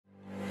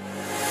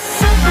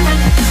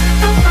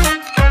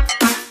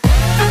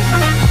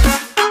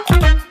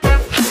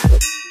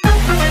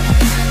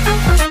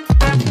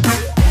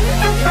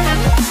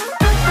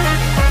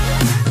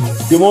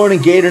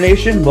morning, Gator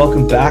Nation.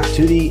 Welcome back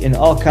to the In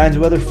All Kinds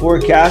of Weather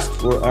forecast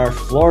for our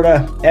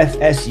Florida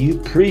FSU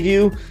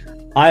preview.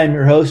 I am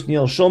your host,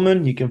 Neil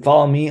Schulman. You can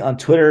follow me on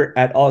Twitter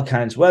at All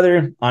Kinds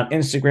Weather, on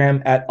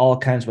Instagram at All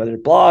Kinds Weather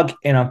Blog,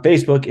 and on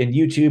Facebook and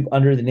YouTube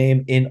under the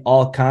name In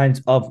All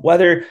Kinds of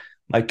Weather.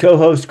 My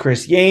co-host,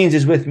 Chris Yanes,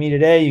 is with me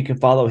today. You can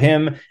follow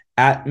him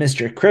at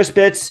Mr.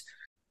 Crispitz.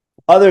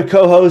 Other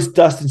co-host,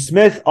 Dustin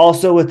Smith,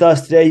 also with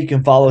us today. You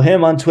can follow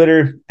him on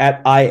Twitter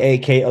at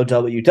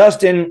IAKOW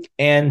Dustin.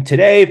 And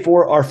today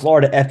for our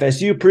Florida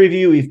FSU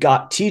preview, we've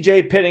got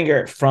TJ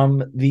Pittenger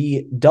from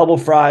the Double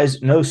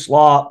Fries No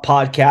Slaw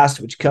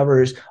podcast, which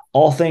covers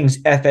all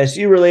things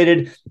FSU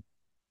related.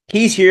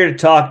 He's here to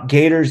talk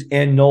Gators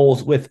and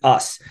Noles with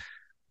us.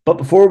 But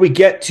before we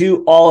get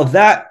to all of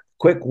that,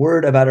 quick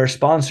word about our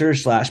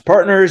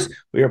sponsors/partners.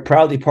 We are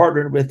proudly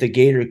partnered with the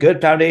Gator Good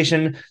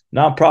Foundation,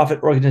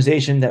 nonprofit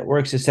organization that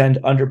works to send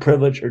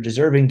underprivileged or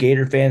deserving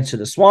Gator fans to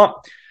the swamp.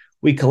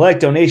 We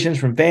collect donations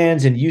from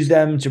fans and use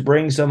them to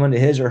bring someone to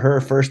his or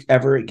her first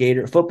ever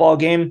Gator football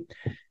game.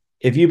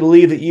 If you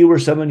believe that you or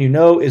someone you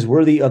know is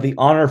worthy of the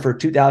honor for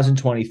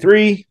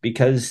 2023,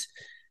 because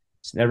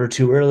it's never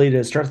too early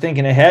to start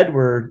thinking ahead,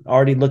 we're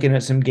already looking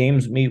at some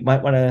games we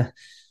might want to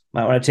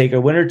take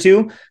a win or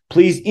two,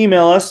 please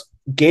email us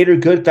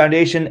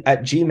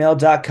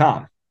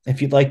GatorGoodFoundation@gmail.com.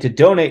 If you'd like to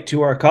donate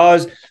to our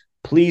cause,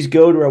 please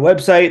go to our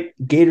website,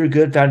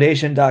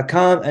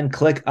 GatorGoodFoundation.com, and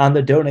click on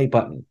the donate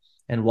button.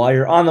 And while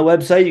you're on the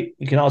website,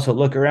 you can also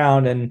look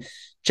around and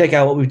check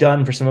out what we've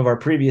done for some of our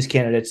previous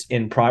candidates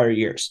in prior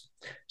years.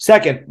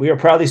 Second, we are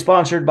proudly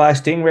sponsored by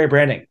Stingray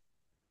Branding.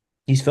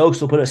 These folks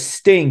will put a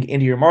sting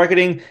into your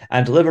marketing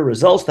and deliver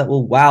results that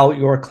will wow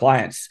your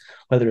clients.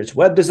 Whether it's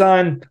web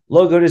design,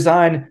 logo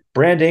design,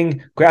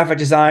 branding, graphic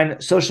design,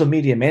 social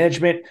media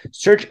management,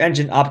 search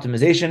engine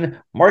optimization,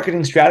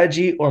 marketing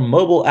strategy, or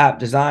mobile app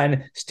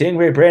design,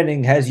 Stingray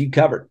Branding has you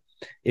covered.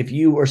 If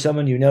you or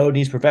someone you know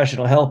needs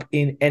professional help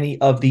in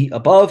any of the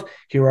above,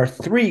 here are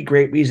 3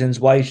 great reasons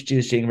why you should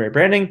choose Stingray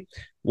Branding.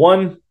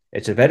 1,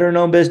 it's a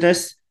veteran-owned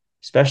business.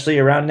 Especially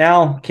around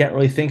now, can't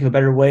really think of a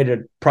better way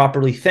to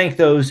properly thank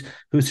those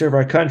who serve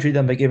our country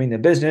than by giving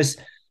them business.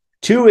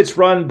 2, it's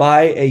run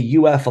by a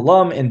UF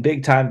alum and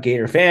big-time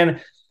Gator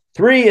fan.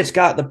 3, it's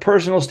got the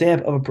personal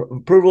stamp of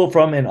approval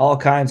from In All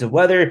Kinds of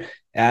Weather,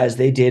 as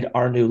they did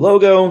our new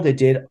logo, they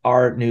did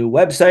our new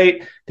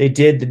website, they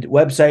did the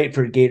website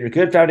for Gator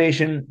Good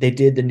Foundation, they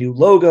did the new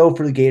logo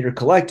for the Gator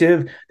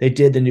Collective, they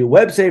did the new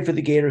website for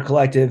the Gator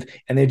Collective,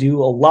 and they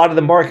do a lot of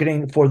the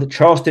marketing for the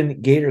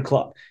Charleston Gator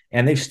Club.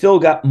 And they've still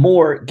got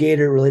more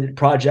Gator-related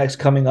projects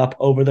coming up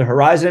over the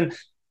horizon.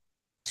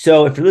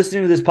 So if you're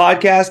listening to this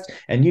podcast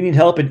and you need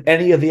help in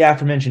any of the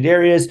aforementioned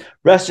areas,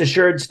 rest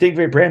assured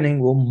Stingray Branding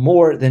will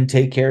more than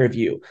take care of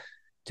you.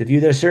 To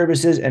view their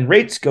services and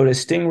rates, go to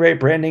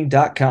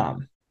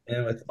stingraybranding.com.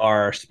 And with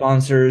our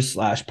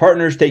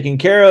sponsors/partners taken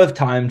care of,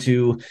 time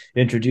to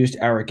introduce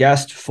our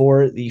guest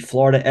for the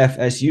Florida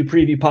FSU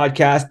preview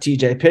podcast,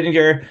 TJ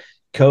Pittenger,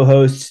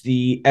 co-hosts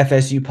the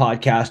FSU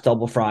podcast,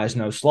 Double Fries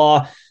No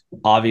Slaw.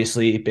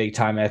 Obviously,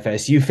 big-time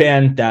FSU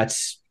fan.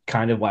 That's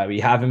kind of why we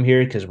have him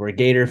here, because we're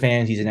Gator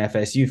fans. He's an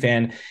FSU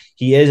fan.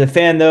 He is a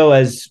fan, though,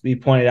 as we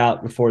pointed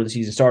out before the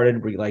season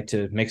started. We like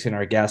to mix in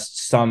our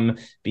guests, some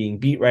being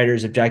beat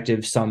writers,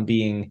 objectives, some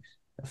being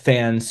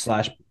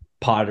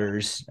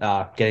fans/potters,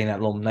 getting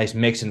that little nice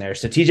mix in there.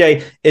 So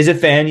TJ is a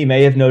fan. You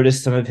may have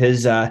noticed some of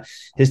his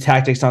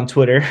tactics on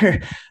Twitter,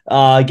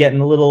 getting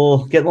a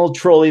little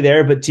trolly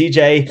there. But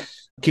TJ,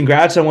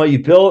 congrats on what you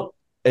built.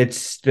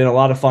 It's been a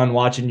lot of fun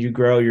watching you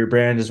grow your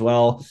brand as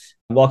well.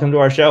 Welcome to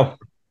our show.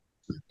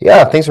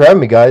 Yeah, thanks for having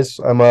me, guys.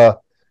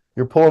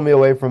 You're pulling me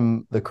away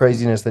from the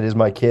craziness that is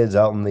my kids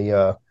out in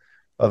the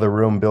other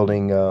room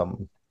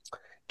building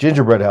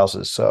gingerbread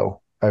houses.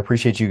 So I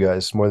appreciate you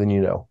guys more than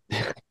you know.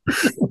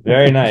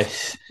 Very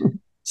nice.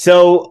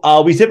 So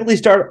we typically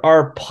start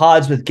our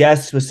pods with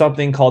guests with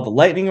something called the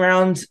lightning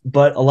round,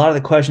 but a lot of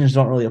the questions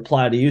don't really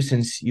apply to you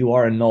since you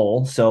are a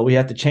Nole. So we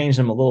have to change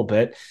them a little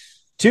bit.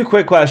 2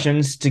 quick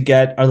questions to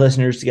get our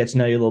listeners to get to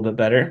know you a little bit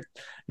better.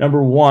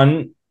 Number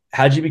 1,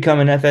 how'd you become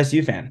an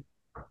FSU fan?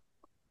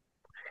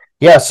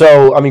 Yeah,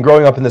 so,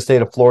 growing up in the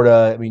state of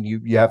Florida,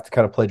 you have to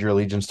kind of pledge your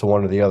allegiance to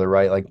one or the other,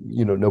 right? Like,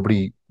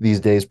 nobody these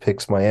days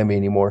picks Miami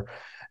anymore.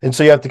 And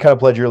so you have to kind of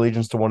pledge your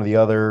allegiance to one or the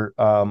other.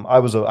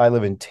 I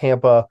live in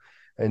Tampa.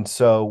 And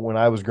so when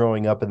I was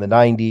growing up in the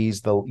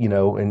 90s,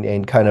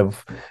 and kind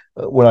of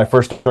when I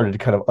first started to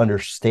kind of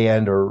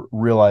understand or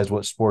realize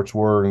what sports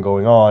were and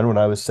going on, when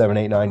I was 7,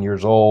 8, 9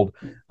 years old,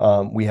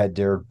 we had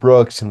Derek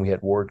Brooks and we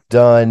had Warrick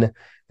Dunn.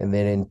 And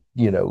then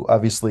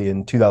obviously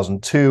in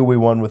 2002, we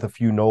won with a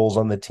few Noles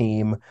on the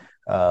team.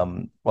 A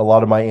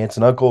lot of my aunts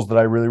and uncles that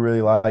I really,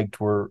 really liked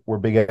were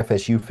big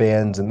FSU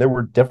fans. And there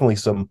were definitely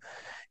some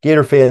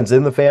Gator fans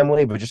in the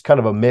family, but just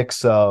kind of a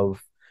mix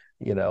of,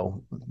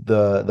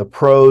 the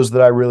pros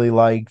that I really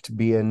liked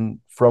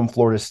being from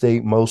Florida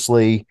State,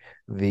 mostly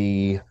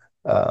the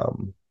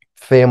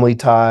family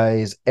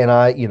ties. And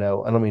I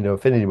don't mean to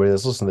offend anybody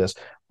that's listening to this,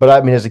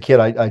 but as a kid,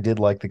 I did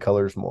like the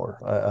colors more.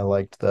 I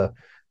liked the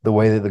the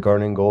way that the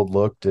garnet and gold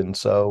looked. And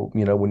so,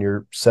 when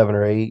you're 7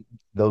 or 8,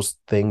 those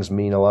things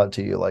mean a lot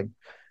to you, like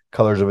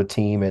colors of a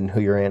team and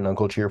who your aunt and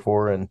uncle cheer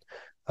for, and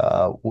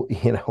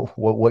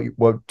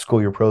what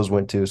school your pros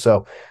went to.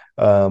 So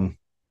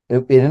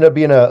it ended up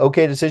being a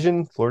okay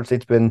decision. Florida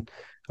State's been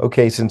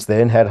okay since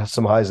then, had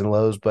some highs and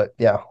lows, but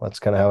yeah, that's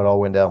kind of how it all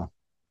went down.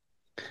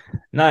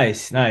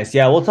 Nice, nice.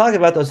 Yeah, we'll talk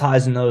about those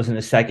highs and lows in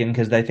a second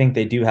because I think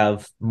they do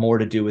have more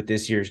to do with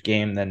this year's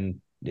game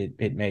than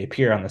it may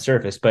appear on the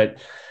surface. But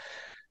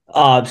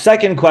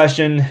second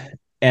question,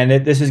 and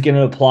this is going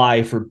to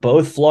apply for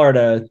both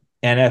Florida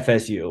and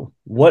FSU.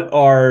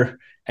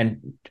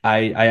 And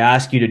I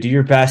ask you to do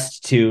your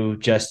best to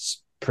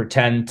just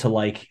pretend to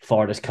like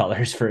Florida's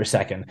colors for a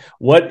second.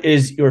 What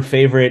is your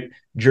favorite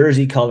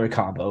jersey color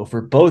combo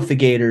for both the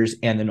Gators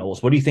and the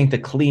Noles? What do you think the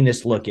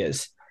cleanest look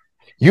is?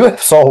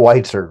 UF's all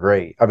whites are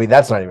great. I mean,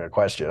 that's not even a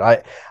question.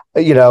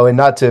 And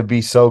not to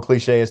be so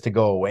cliche as to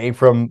go away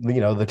from,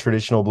 the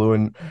traditional blue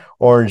and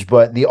orange,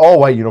 but the all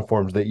white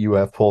uniforms that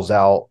UF pulls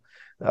out,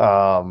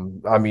 I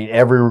mean,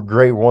 every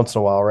great once in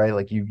a while, right?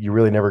 Like you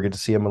really never get to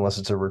see them unless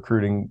it's a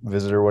recruiting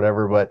visit or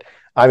whatever. But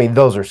I mean,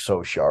 those are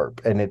so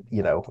sharp, and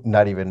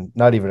not even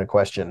a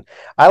question.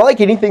 I like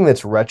anything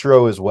that's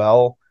retro as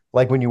well.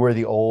 Like when you wear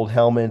the old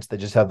helmets that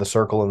just have the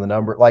circle and the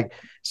number, like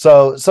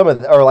so some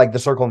of or like the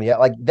circle and the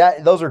like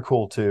that. Those are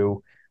cool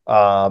too.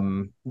 I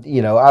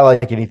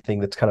like anything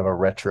that's kind of a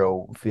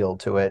retro feel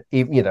to it.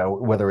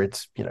 Whether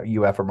it's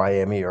UF or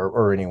Miami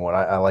or anyone.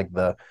 I like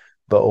the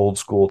old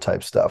school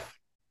type stuff.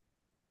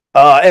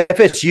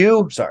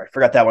 FSU, sorry,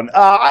 forgot that one.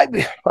 I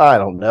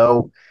don't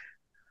know.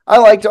 I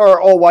liked our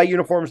all white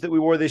uniforms that we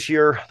wore this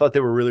year. Thought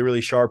they were really,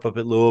 really sharp up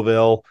at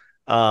Louisville.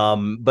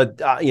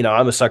 But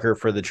I'm a sucker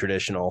for the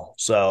traditional.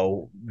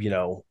 So,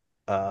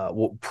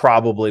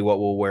 probably what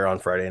we'll wear on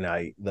Friday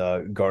night,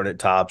 the garnet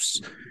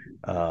tops,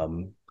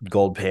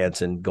 gold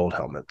pants and gold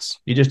helmets.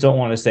 You just don't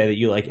want to say that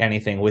you like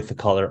anything with the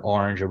color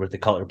orange or with the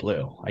color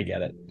blue. I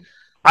get it.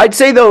 I'd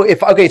say though,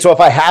 if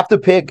I have to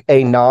pick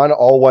a non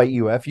all white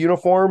UF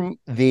uniform,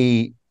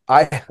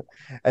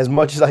 as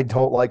much as I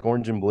don't like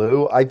orange and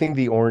blue, I think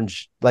the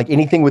orange, like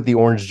anything with the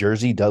orange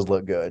jersey, does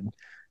look good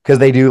because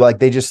they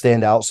just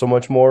stand out so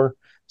much more.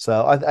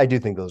 So I do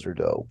think those are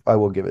dope. I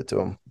will give it to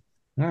them.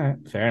 All right,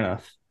 fair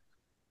enough.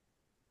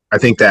 I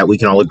think that we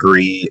can all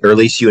agree, or at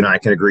least you and I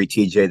can agree,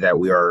 TJ, that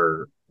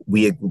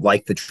we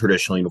like the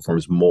traditional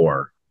uniforms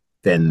more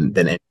than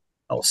anything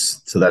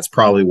else. So that's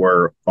probably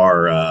where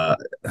our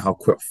how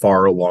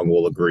far along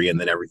we'll agree, and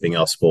then everything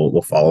else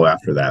will follow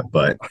after that.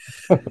 But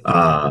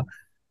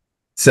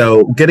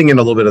so getting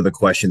into a little bit of the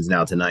questions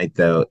now tonight,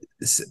 though,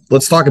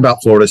 let's talk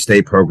about Florida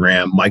State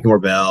program. Mike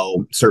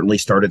Norvell certainly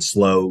started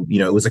slow.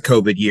 It was a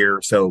COVID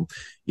year, so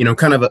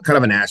kind of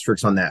an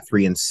asterisk on that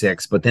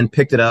 3-6, but then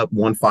picked it up,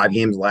 won 5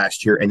 games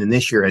last year, and then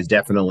this year has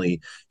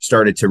definitely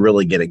started to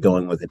really get it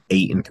going with an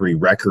 8-3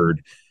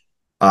 record.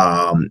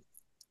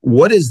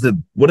 What is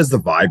the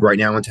vibe right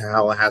now in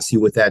Tallahassee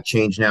with that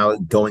change now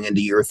going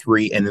into year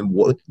 3, and then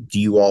what do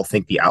you all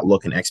think the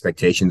outlook and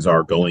expectations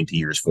are going to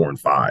years 4 and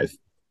 5?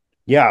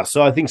 Yeah,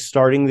 so I think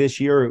starting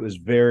this year, it was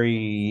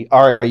very,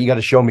 all right, you got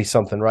to show me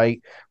something,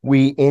 right?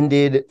 We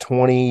ended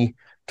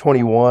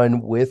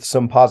 2021 with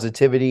some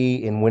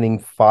positivity in winning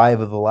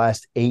 5 of the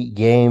last 8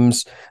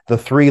 games. The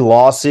 3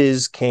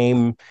 losses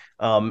came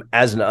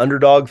as an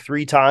underdog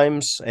 3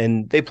 times,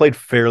 and they played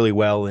fairly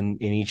well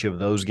in each of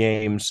those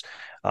games.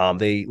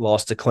 They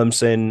lost to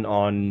Clemson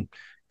on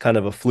kind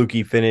of a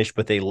fluky finish,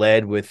 but they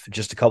led with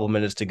just a couple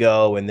minutes to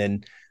go, and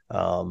then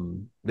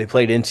they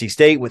played NC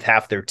State with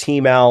half their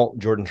team out.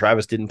 Jordan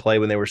Travis didn't play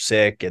when they were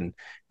sick, and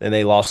then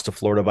they lost to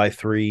Florida by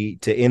 3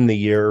 to end the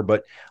year,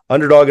 but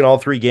underdog in all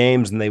 3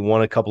 games, and they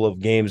won a couple of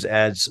games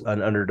as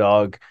an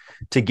underdog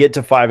to get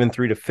to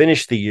 5-3 to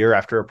finish the year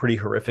after a pretty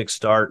horrific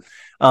start.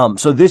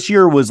 So this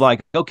year was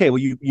like, okay, well,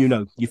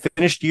 you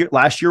finished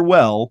last year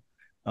well,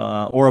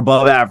 or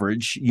above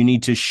average. You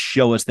need to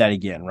show us that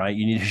again, right?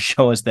 You need to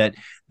show us that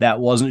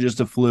wasn't just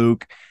a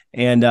fluke.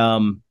 And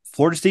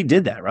Florida State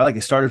did that, right? Like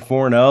they started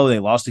 4-0. They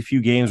lost a few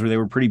games where they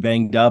were pretty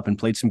banged up and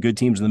played some good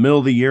teams in the middle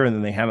of the year, and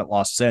then they haven't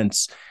lost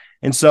since.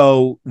 And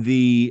so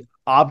the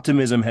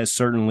optimism has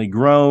certainly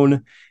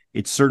grown.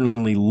 It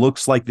certainly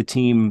looks like the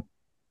team,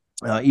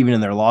 even in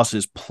their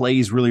losses,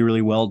 plays really,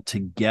 really well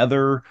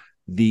together.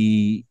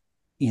 Even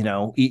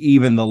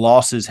the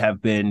losses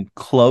have been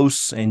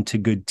close and to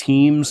good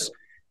teams.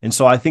 And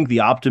so I think the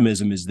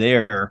optimism is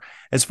there.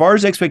 As far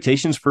as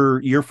expectations for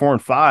year 4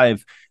 and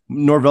 5,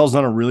 Norvell's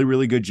done a really,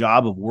 really good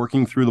job of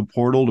working through the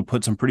portal to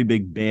put some pretty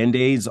big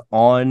Band-Aids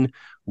on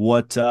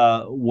what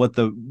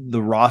the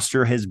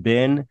roster has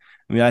been.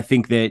 I mean, I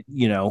think that,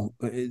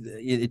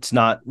 it's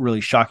not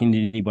really shocking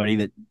to anybody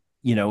that,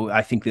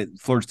 I think that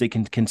Florida State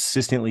can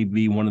consistently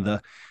be one of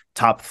the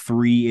top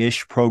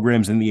 3-ish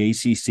programs in the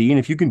ACC. And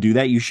if you can do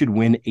that, you should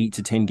win 8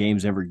 to 10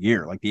 games every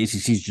year. Like the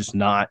ACC is just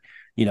not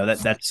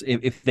that's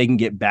if they can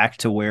get back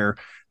to where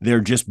they're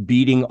just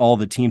beating all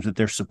the teams that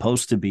they're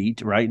supposed to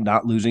beat, right?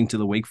 Not losing to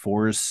the Wake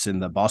Forests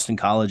and the Boston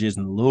Colleges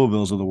and the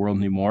Louisvilles of the world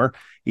anymore.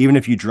 Even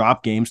if you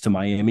drop games to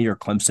Miami or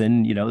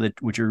Clemson,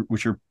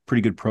 which are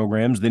pretty good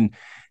programs, then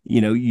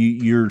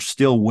you're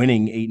still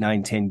winning 8,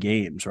 9, 10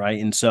 games, right?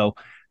 And so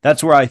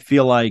that's where I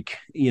feel like,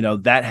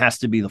 that has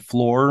to be the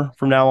floor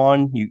from now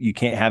on. You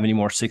can't have any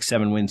more 6,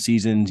 7 win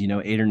seasons.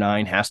 8 or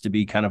 9 has to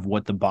be kind of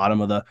what the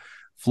bottom of the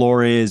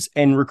floor is,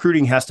 and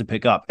recruiting has to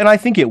pick up. And I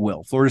think it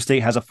will. Florida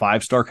State has a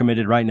 5-star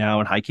committed right now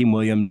in Hakeem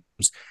Williams.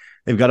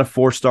 They've got a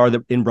 4-star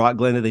in Brock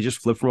Glenn that they just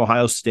flipped from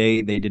Ohio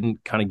State. They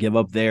didn't kind of give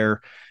up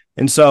there.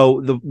 And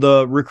so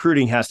the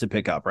recruiting has to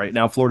pick up right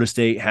now. Florida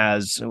State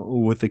has,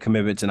 with the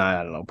commitments, and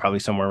I don't know, probably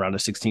somewhere around a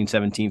 16th,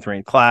 17th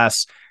ranked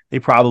class. They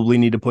probably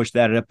need to push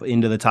that up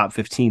into the top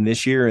 15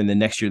 this year. And then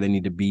next year they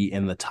need to be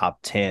in the top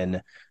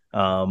 10.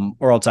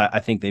 Or else I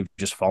think they've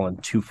just fallen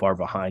too far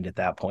behind at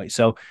that point.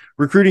 So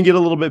recruiting get a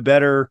little bit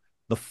better,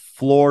 the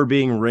floor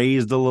being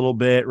raised a little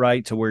bit,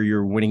 right, to where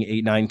you're winning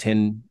 8, 9,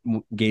 10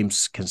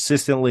 games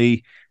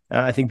consistently.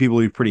 I think people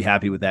will be pretty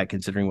happy with that,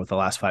 considering what the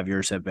last 5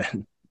 years have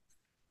been.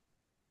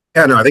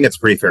 Yeah, no, I think it's a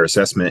pretty fair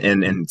assessment.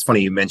 And it's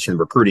funny you mentioned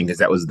recruiting, because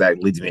that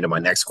leads me to my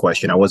next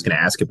question. I was going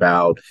to ask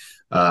about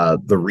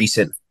the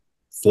recent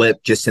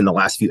flip just in the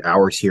last few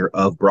hours here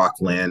of Brock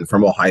Glenn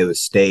from Ohio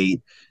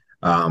State.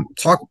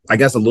 Talk, I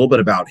guess, a little bit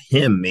about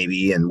him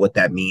maybe and what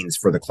that means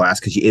for the class,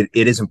 because it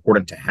is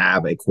important to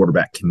have a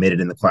quarterback committed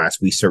in the class.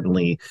 We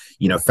certainly,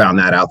 found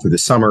that out through the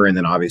summer, and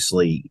then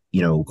obviously,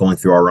 going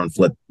through our own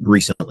flip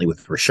recently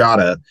with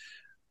Rashada.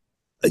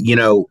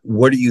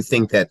 What do you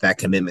think that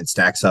commitment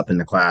stacks up in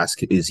the class?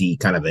 Is he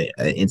kind of an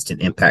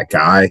instant impact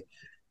guy?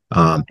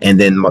 And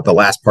then the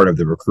last part of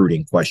the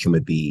recruiting question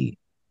would be,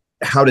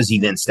 how does he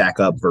then stack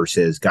up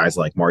versus guys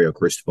like Mario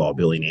Cristobal,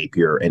 Billy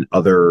Napier, and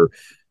other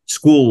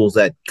schools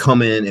that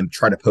come in and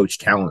try to poach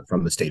talent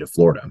from the state of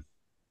Florida?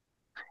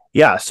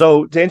 Yeah.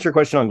 So to answer your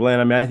question on Glenn,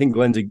 I mean, I think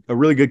Glenn's a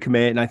really good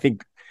commit. And I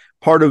think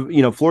part of,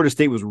 Florida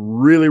State was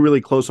really,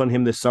 really close on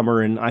him this summer.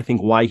 And I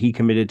think why he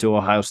committed to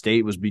Ohio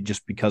State was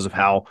just because of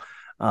how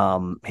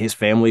his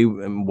family,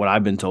 and what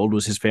I've been told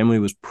was his family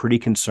was pretty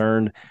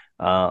concerned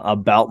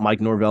about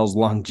Mike Norvell's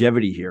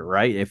longevity here,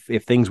 right?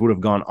 If things would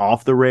have gone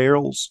off the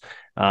rails,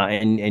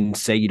 and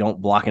say you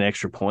don't block an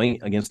extra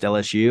point against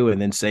LSU,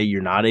 and then say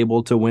you're not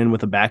able to win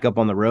with a backup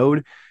on the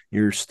road,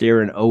 you're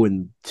staring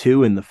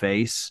 0-2 in the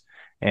face.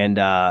 And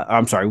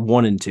I'm sorry,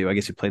 1-2. I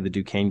guess you played the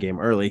Duquesne game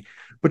early,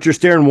 but you're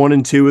staring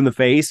 1-2 in the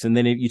face. And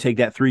then if you take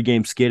that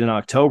 3-game skid in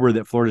October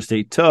that Florida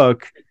State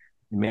took,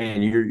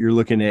 man, you're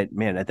looking at,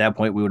 at that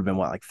point we would have been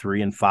like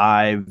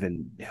 3-5,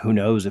 and who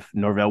knows if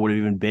Norvell would have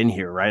even been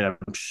here, right? I'm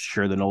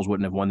sure the Noles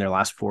wouldn't have won their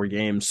last 4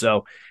 games.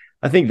 So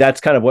I think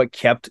that's kind of what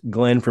kept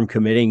Glenn from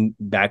committing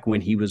back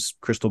when he was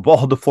crystal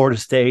ball to Florida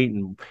State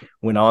and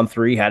went on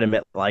 3, had him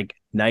at like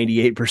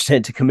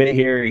 98% to commit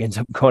here. He ends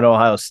up going to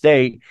Ohio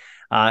State.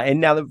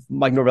 And now that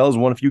Mike Norvell has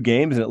won a few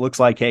games, and it looks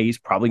like, hey, he's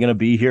probably going to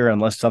be here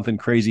unless something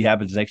crazy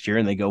happens next year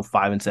and they go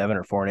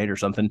 5-7 or 4-8 or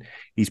something.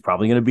 He's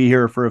probably going to be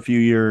here for a few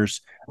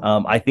years.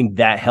 I think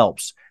that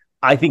helps.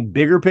 I think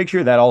bigger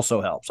picture, that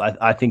also helps.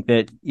 I think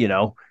that,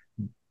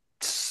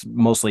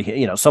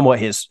 mostly, somewhat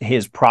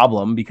his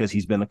problem, because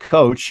he's been the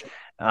coach.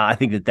 I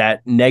think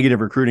that negative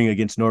recruiting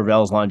against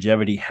Norvell's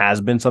longevity has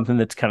been something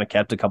that's kind of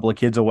kept a couple of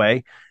kids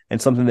away, and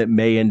something that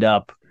may end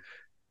up,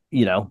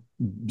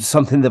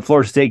 something that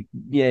Florida State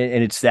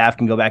and its staff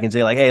can go back and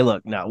say, like, hey,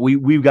 look, no,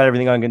 we've got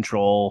everything on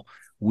control.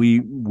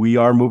 We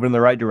are moving in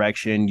the right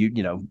direction.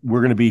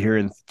 We're going to be here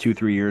in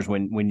 2-3 years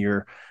when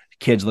your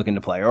kids looking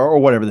to play, or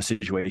whatever the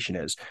situation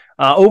is.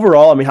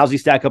 Overall, I mean, how's he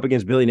stack up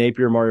against Billy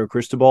Napier, Mario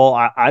Cristobal?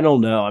 I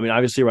don't know. I mean,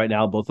 obviously right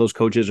now, both those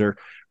coaches are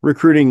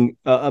recruiting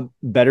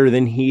better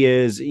than he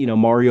is.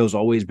 Mario's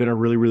always been a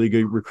really, really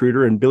good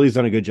recruiter, and Billy's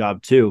done a good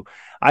job too.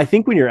 I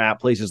think when you're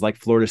at places like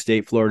Florida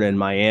State, Florida, and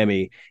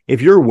Miami,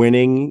 if you're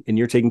winning and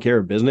you're taking care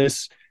of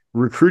business,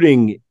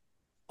 recruiting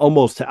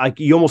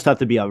you almost have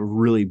to be a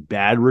really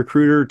bad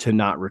recruiter to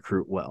not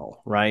recruit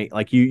well, right?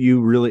 Like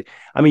you really,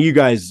 I mean, you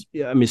guys,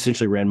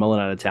 essentially ran Mullen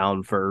out of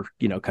town for,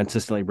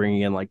 consistently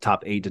bringing in like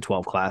top 8 to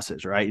 12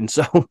 classes, right? And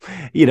so,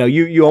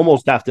 you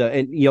almost have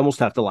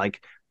to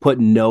like put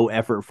no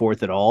effort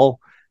forth at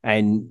all.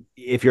 And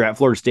if you're at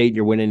Florida State,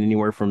 you're winning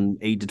anywhere from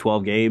 8 to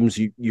 12 games,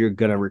 you're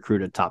going to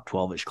recruit a top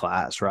 12-ish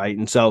class, right?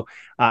 And so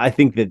I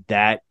think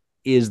that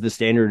is the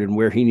standard and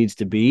where he needs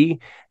to be.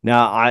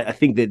 Now, I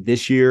think that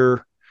this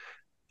year,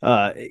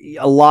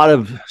 a lot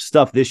of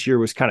stuff this year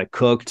was kind of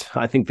cooked.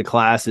 I think the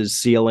class's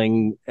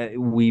ceiling,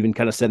 we even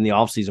kind of said in the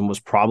offseason, was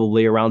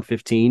probably around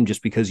 15,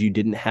 just because you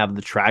didn't have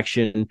the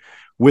traction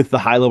with the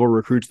high-level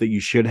recruits that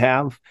you should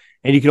have.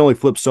 And you can only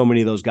flip so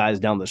many of those guys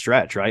down the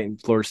stretch, right? And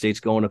Florida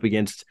State's going up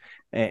against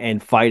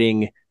and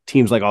fighting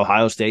teams like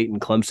Ohio State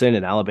and Clemson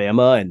and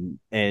Alabama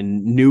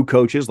and new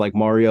coaches like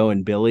Mario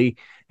and Billy.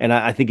 And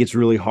I think it's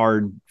really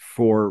hard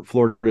for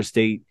Florida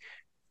State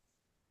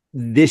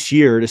this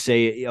year to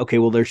say, okay,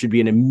 well, there should be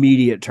an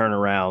immediate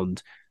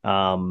turnaround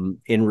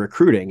in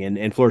recruiting.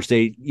 And Florida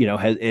State,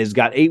 has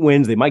got 8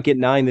 wins. They might get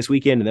 9 this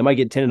weekend, and they might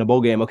get 10 in a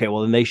bowl game. Okay,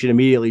 well then they should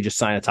immediately just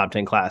sign a top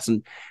 10 class.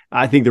 And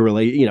I think the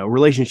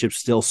relationships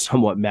still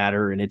somewhat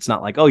matter. And it's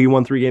not like, oh, you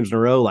won 3 games in a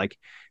row, like,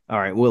 all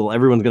right, well,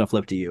 everyone's going to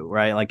flip to you,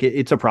 right? Like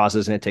it's a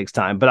process and it takes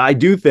time. But I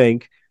do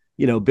think,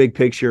 big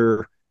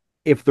picture,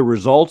 if the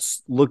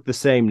results look the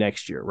same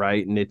next year,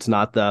 right, and it's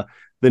not the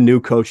new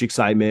coach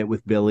excitement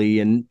with Billy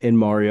and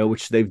Mario,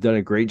 which they've done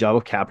a great job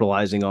of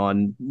capitalizing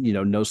on,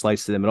 no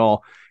slights to them at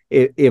all.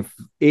 If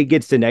it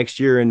gets to next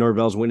year and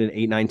Norvell's winning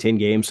 8, 9, 10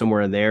 games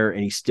somewhere in there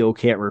and he still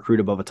can't recruit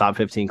above a top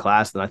 15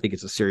 class, then I think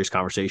it's a serious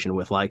conversation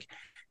with like,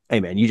 hey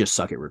man, you just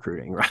suck at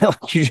recruiting, right?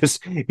 Like you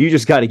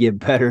just got to get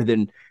better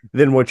than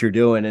what you're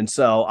doing. And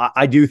so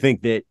I do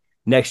think that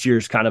next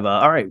year's kind of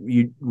all right,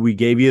 we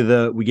gave you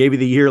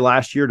the year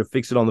last year to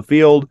fix it on the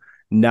field.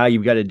 Now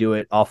you've got to do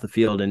it off the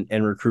field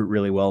and recruit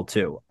really well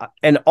too.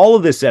 And all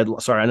of this said,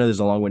 sorry, I know there's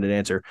a long-winded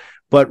answer,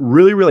 but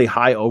really, really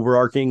high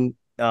overarching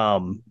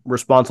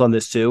response on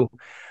this too.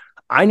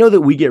 I know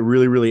that we get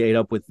really, really ate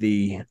up with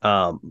the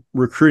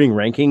recruiting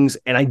rankings.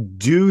 And I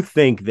do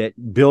think that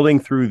building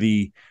through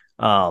the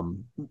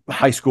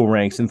high school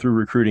ranks and through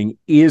recruiting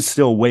is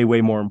still way,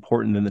 way more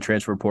important than the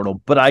transfer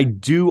portal. But I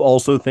do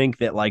also think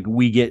that like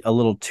we get a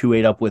little too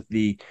ate up with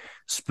the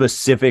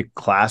specific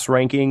class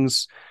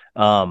rankings,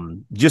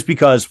 just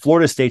because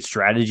Florida State's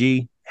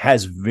strategy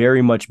has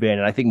very much been,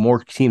 and I think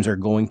more teams are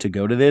going to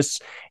go to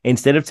this,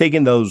 instead of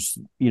taking those,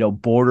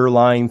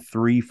 borderline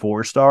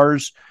 3-4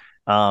 stars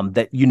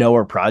that,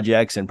 are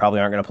projects and probably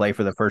aren't going to play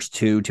for the first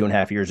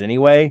 2.5 years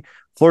anyway.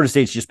 Florida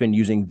State's just been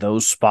using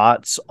those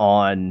spots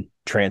on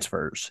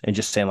transfers and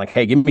just saying like,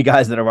 hey, give me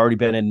guys that have already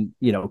been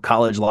in,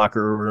 college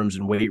locker rooms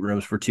and weight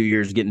rooms for 2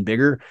 years getting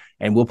bigger,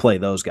 and we'll play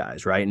those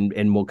guys, right?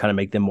 And we'll kind of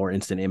make them more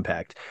instant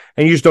impact.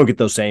 And you just don't get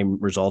those same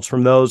results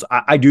from those.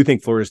 I do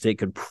think Florida State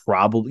could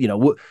probably,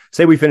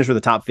 say we finish with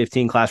a top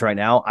 15 class right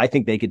now. I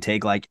think they could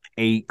take like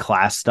 8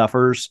 class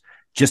stuffers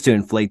just to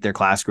inflate their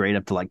class grade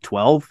up to like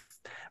 12.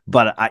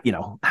 But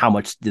how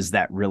much does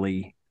that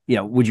really,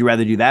 would you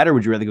rather do that, or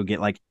would you rather go get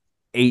like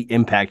 8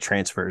 impact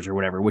transfers or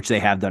whatever, which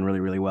they have done really,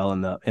 really well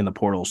in the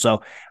portal.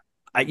 So,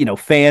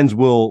 fans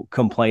will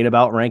complain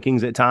about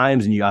rankings at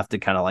times, and you have to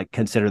kind of like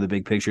consider the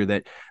big picture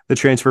that the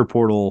transfer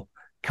portal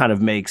kind of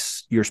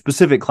makes your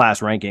specific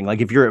class ranking.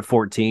 Like if you're at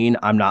 14,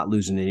 I'm not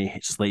losing any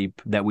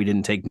sleep that we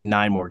didn't take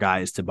 9 more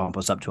guys to bump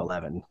us up to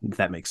 11, if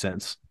that makes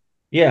sense.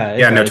 Yeah.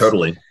 Yeah, no,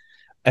 totally.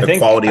 I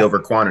think quality over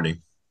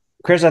quantity.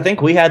 Chris, I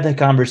think we had the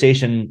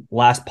conversation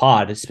last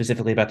pod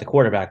specifically about the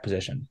quarterback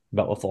position,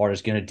 about what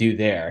Florida's going to do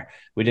there.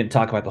 We didn't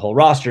talk about the whole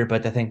roster,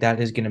 but I think that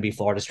is going to be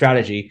Florida's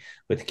strategy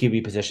with the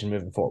QB position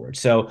moving forward.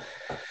 So,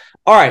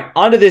 all right,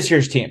 on to this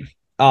year's team.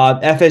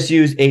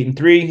 FSU's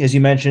 8-3, as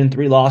you mentioned,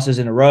 3 losses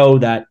in a row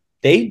that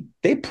they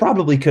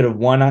probably could have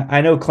won.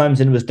 I know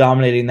Clemson was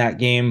dominating that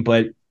game,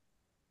 but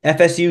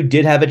FSU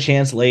did have a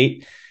chance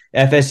late.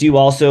 FSU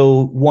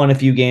also won a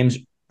few games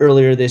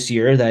earlier this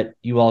year that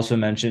you also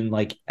mentioned,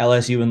 like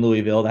LSU and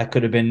Louisville. That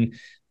could have been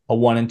a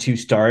 1-2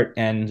 start.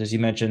 And as you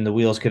mentioned, the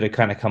wheels could have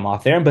kind of come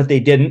off there, but they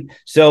didn't.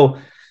 So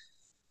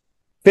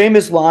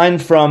famous line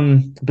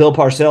from Bill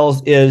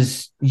Parcells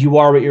is, you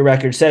are what your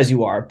record says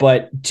you are.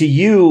 But to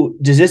you,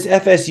 does this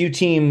FSU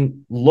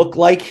team look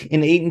like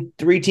an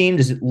 8-3 team?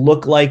 Does it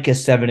look like a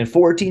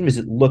 7-4 team? Does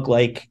it look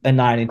like a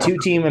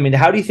 9-2 team? I mean,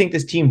 how do you think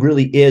this team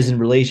really is in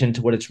relation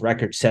to what its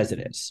record says it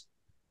is?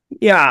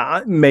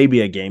 Yeah,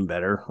 maybe a game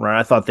better, right?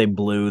 I thought they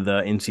blew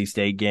the NC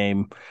State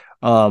game.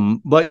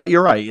 But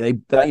you're right.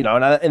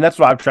 And that's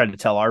what I've tried to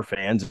tell our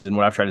fans, and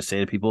what I've tried to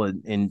say to people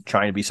in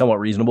trying to be somewhat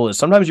reasonable is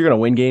sometimes you're going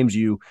to win games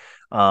you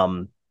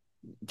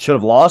should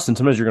have lost, and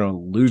sometimes you're going to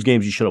lose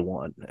games you should have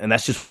won. And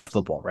that's just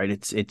football, right?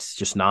 It's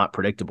just not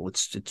predictable.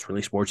 It's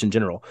really sports in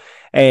general.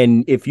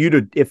 And if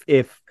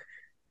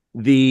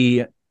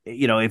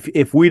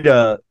we'd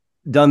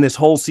done this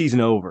whole season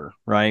over,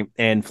 right,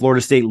 and Florida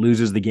State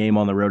loses the game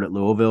on the road at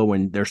Louisville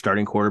when their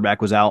starting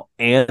quarterback was out,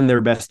 and their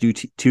best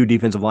 2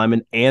 defensive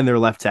linemen, and their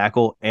left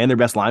tackle, and their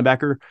best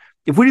linebacker,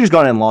 if we'd just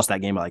gone and lost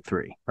that game by like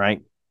 3, right,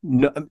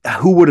 no,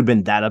 who would have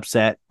been that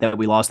upset that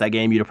we lost that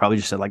game? You'd have probably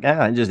just said like,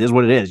 it just is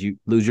what it is. You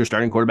lose your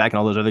starting quarterback and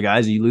all those other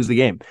guys, and you lose the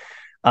game.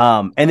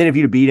 And then if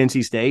you'd beat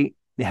NC State,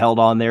 held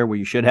on there where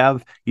you should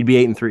have, you'd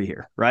be 8-3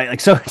 here, right? Like,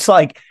 so it's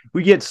like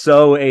we get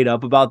so ate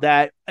up about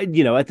that. At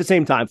the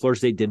same time, Florida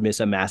State did miss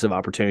a massive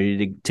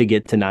opportunity to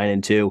get to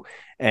 9-2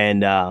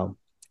 and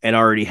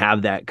already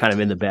have that kind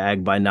of in the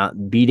bag by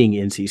not beating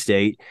NC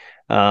State.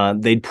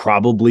 They'd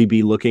probably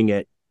be looking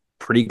at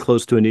pretty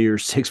close to a New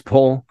Year's Six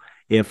bowl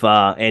if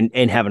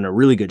and having a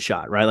really good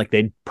shot, right? Like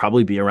they'd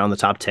probably be around the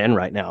top 10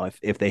 right now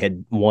if they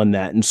had won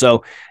that. And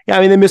so, yeah,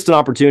 I mean, they missed an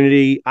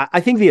opportunity.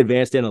 I think the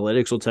advanced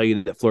analytics will tell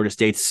you that Florida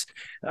State's,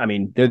 I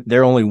mean,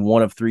 they're only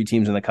one of 3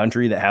 teams in the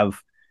country that have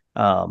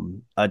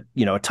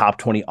a top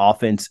 20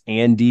 offense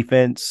and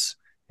defense.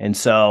 And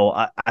so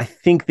I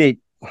think that,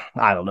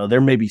 I don't know,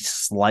 they're maybe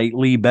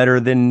slightly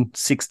better than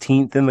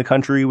 16th in the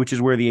country, which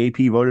is where the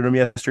AP voted them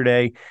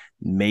yesterday.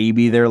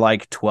 Maybe they're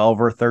like 12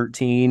 or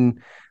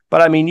 13.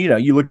 But I mean, you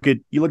look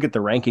at the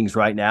rankings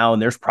right now,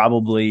 and there's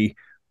probably,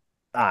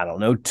 I don't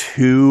know,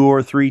 2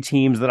 or 3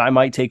 teams that I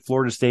might take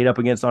Florida State up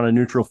against on a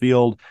neutral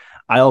field.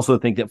 I also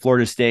think that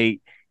Florida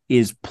State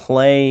is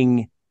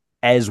playing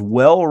as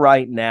well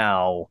right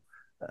now.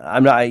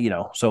 I'm not,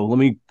 so let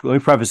me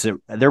preface it.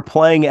 They're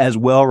playing as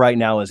well right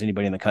now as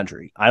anybody in the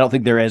country. I don't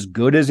think they're as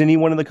good as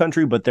anyone in the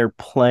country, but they're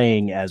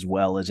playing as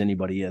well as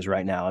anybody is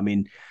right now. I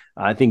mean,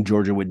 I think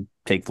Georgia would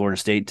take Florida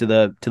State to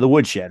the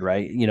woodshed,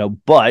 right?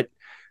 But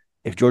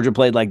if Georgia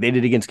played like they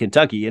did against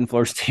Kentucky and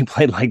Florida State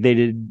played like they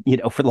did,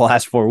 for the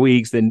last 4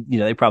 weeks, then,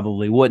 they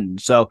probably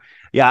wouldn't. So,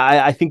 yeah,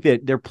 I think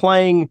that they're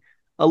playing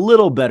a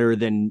little better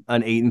than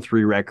an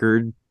 8-3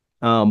 record.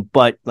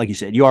 But like you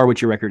said, you are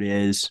what your record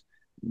is.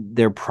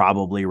 They're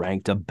probably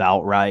ranked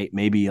about right,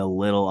 maybe a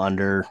little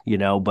under,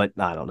 but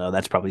I don't know.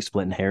 That's probably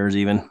splitting hairs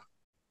even.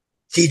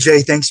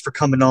 TJ, thanks for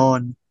coming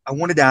on. I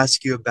wanted to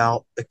ask you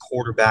about the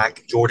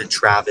quarterback, Jordan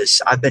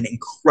Travis. I've been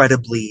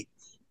incredibly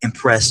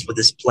impressed with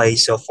his play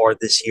so far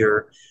this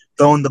year,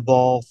 throwing the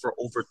ball for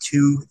over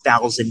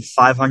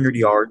 2,500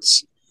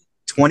 yards,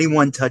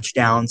 21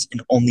 touchdowns,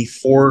 and only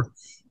 4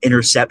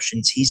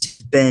 interceptions. He's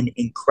been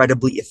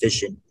incredibly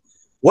efficient.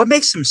 What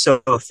makes him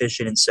so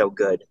efficient and so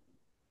good?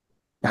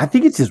 I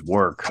think it's his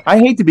work. I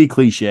hate to be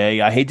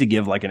cliche. I hate to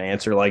give like an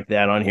answer like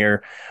that on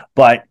here,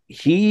 but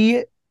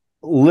he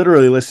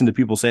literally listened to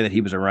people say that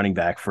he was a running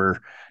back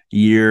for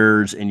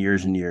years and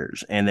years and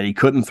years, and that he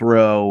couldn't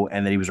throw,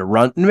 and that he was a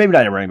run, maybe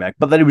not a running back,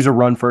 but that he was a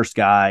run first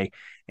guy.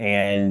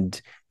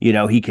 And,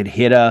 he could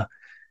hit a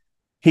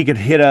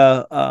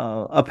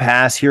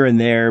pass here and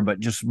there, but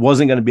just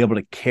wasn't going to be able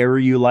to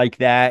carry you like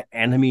that.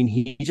 And I mean,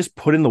 he just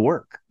put in the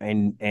work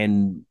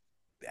and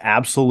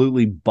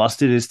absolutely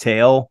busted his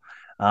tail.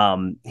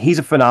 He's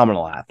a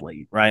phenomenal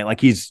athlete, right? Like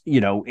he's,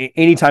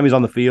 anytime he's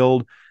on the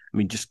field, I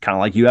mean, just kind of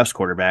like UF's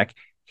quarterback,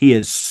 he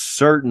is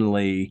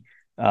certainly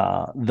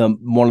one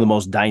of the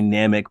most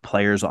dynamic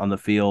players on the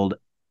field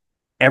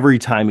every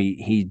time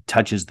he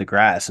touches the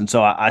grass. And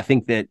so I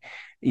think that,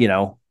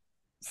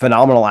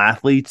 phenomenal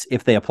athletes,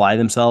 if they apply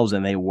themselves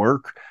and they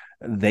work,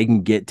 they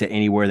can get to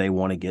anywhere they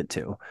want to get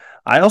to.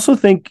 I also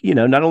think,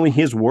 not only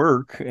his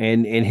work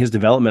and his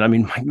development, I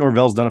mean, Mike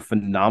Norvell's done a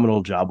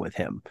phenomenal job with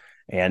him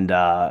and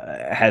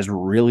has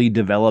really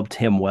developed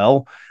him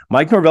well.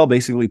 Mike Norvell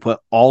basically put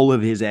all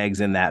of his eggs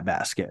in that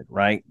basket,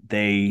 right?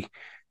 They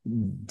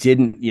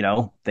didn't,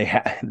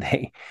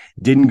 they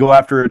didn't go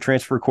after a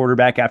transfer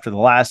quarterback after the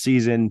last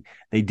season.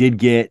 They did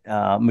get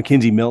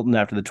McKenzie Milton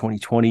after the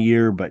 2020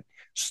 year, but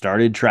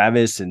started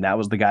Travis, and that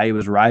was the guy he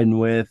was riding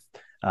with.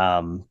 It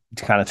kind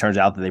of turns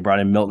out that they brought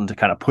in Milton to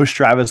kind of push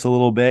Travis a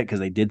little bit because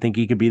they did think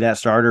he could be that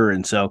starter.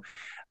 And so,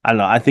 I don't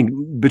know. I think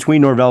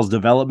between Norvell's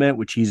development,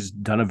 which he's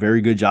done a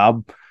very good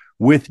job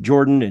with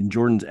Jordan, and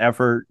Jordan's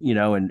effort,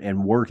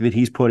 and work that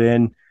he's put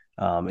in,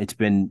 it's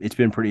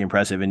been pretty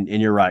impressive. And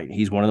you're right.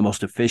 He's one of the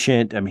most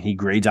efficient. I mean, he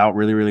grades out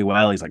really, really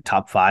well. He's like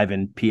top 5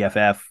 in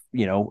PFF,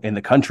 in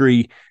the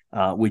country,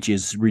 which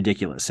is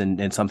ridiculous.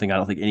 And something I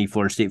don't think any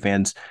Florida State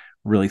fans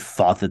really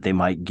thought that they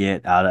might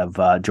get out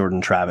of Jordan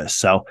Travis.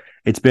 So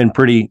it's been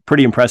pretty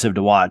impressive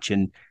to watch.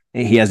 And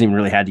he hasn't even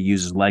really had to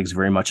use his legs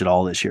very much at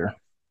all this year.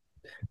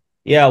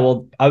 Yeah,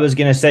 well, I was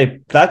going to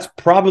say that's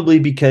probably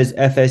because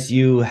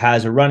FSU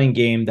has a running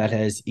game that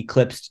has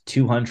eclipsed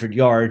 200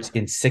 yards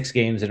in 6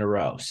 games in a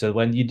row. So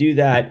when you do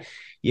that,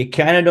 you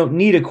kind of don't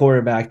need a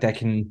quarterback that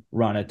can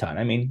run a ton.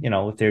 I mean,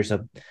 if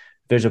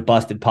there's a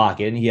busted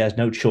pocket and he has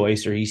no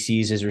choice, or he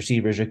sees his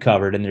receivers are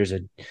covered and there's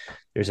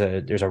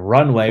a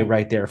runway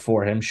right there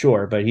for him,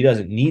 sure, but he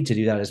doesn't need to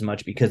do that as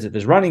much because of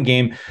his running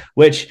game,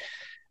 which,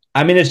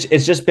 I mean,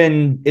 it's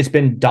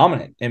been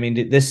dominant. I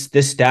mean, this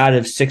stat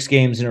of 6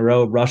 games in a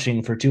row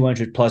rushing for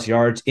 200 plus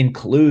yards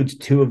includes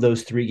 2 of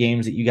those 3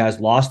 games that you guys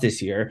lost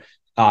this year,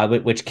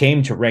 which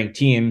came to ranked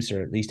teams,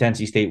 or at least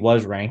NC State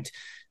was ranked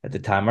at the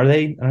time. Are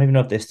they? I don't even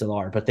know if they still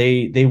are, but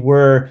they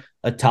were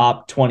a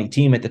top 20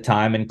 team at the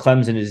time, and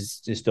Clemson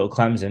is still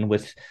Clemson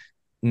with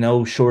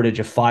no shortage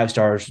of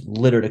 5-stars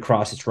littered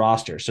across its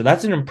roster. So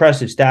that's an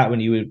impressive stat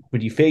when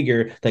you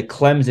figure that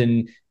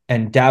Clemson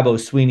and Dabo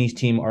Swinney's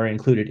team are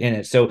included in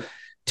it. So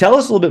tell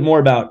us a little bit more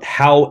about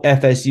how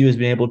FSU has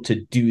been able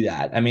to do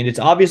that. I mean, it's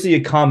obviously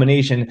a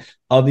combination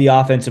of the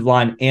offensive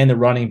line and the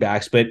running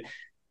backs, but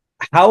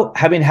how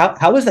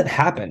has that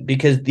happened?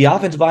 Because the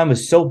offensive line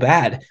was so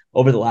bad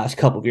over the last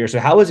couple of years. So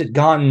how has it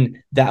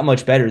gotten that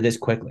much better this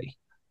quickly?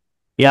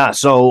 Yeah,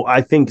 so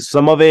I think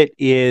some of it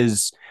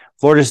is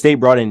Florida State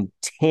brought in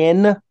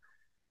 10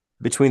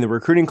 between the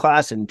recruiting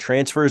class and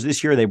transfers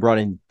this year. They brought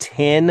in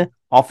 10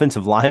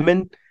 offensive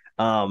linemen.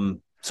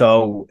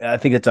 So I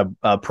think it's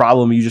a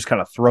problem you just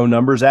kind of throw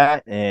numbers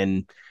at,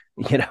 and,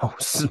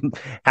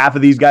 half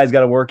of these guys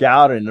got to work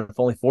out. And if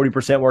only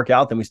 40% work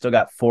out, then we still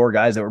got 4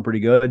 guys that were pretty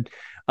good.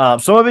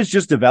 Some of it's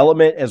just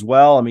development as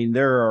well. I mean,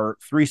 there are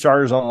 3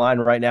 starters on the line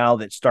right now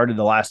that started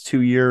the last 2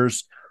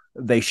 years.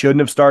 They shouldn't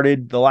have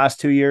started the last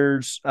 2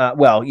 years.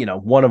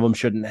 One of them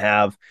shouldn't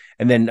have,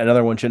 and then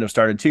another one shouldn't have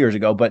started 2 years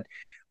ago. But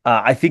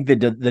I think the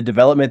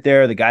development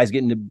there, the guys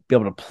getting to be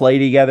able to play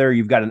together.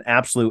 You've got an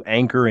absolute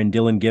anchor in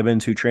Dylan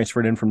Gibbons, who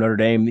transferred in from Notre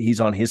Dame.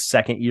 He's on his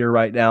second year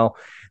right now.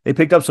 They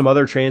picked up some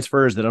other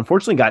transfers that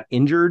unfortunately got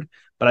injured,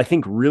 but I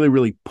think really,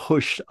 really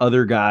pushed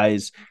other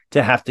guys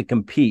to have to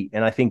compete.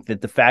 And I think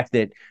that the fact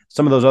that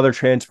some of those other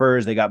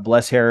transfers, they got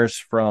Bless Harris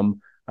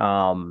from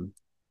down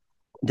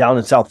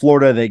in South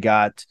Florida. They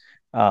got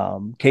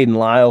Caden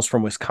Lyles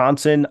from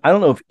Wisconsin. I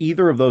don't know if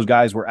either of those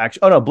guys were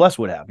actually, oh no, Bless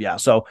would have. Yeah.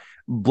 So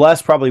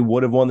Bless probably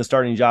would have won the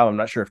starting job. I'm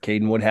not sure if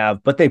Caden would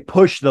have, but they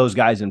pushed those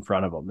guys in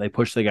front of them. They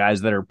pushed the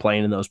guys that are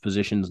playing in those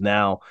positions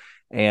now.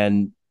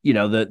 And, you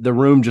know, the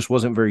room just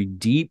wasn't very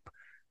deep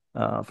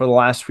for the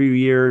last few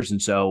years.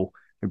 And so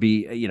there'd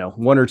be, you know,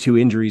 one or two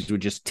injuries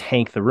would just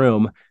tank the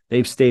room.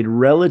 They've stayed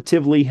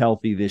relatively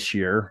healthy this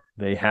year.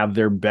 They have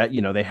their bet,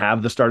 you know, they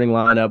have the starting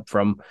lineup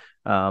from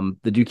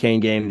the Duquesne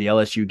game, the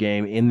LSU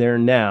game in there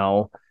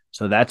now.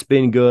 So that's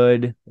been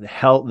good.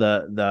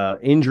 The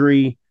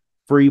injury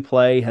free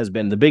play has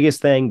been the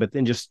biggest thing, but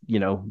then just, you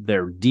know,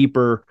 they're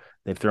deeper.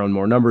 They've thrown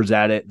more numbers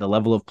at it. The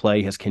level of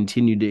play has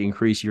continued to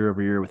increase year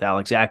over year with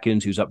Alex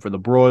Atkins, who's up for the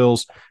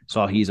Broyles.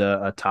 Saw he's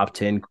a top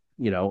 10,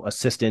 you know,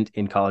 assistant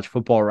in college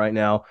football right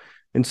now.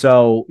 And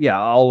so, yeah,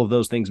 all of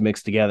those things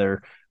mixed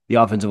together, the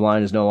offensive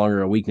line is no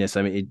longer a weakness.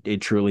 I mean,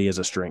 it truly is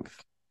a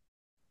strength.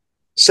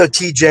 So,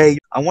 TJ,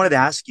 I wanted to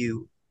ask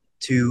you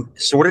to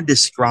sort of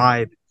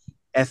describe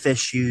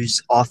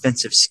FSU's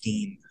offensive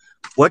scheme.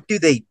 What do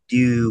they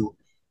do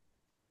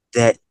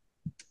that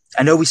 –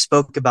 I know we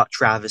spoke about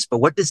Travis, but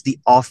what does the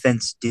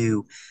offense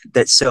do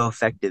that's so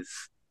effective?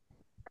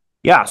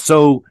 Yeah,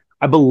 so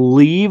I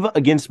believe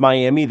against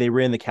Miami, they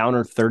ran the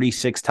counter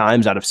 36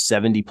 times out of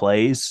 70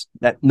 plays.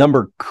 That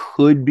number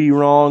could be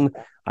wrong.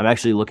 I'm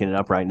actually looking it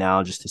up right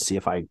now just to see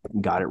if I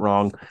got it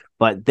wrong.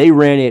 But they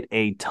ran it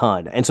a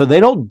ton. And so they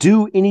don't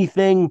do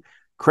anything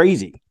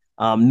crazy.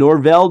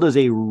 Norvell does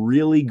a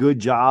really good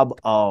job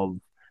of,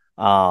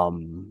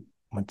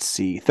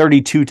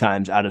 32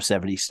 times out of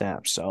 70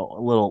 snaps. So a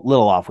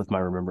little off with my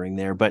remembering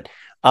there. But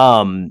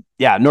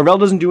yeah, Norvell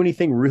doesn't do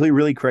anything really,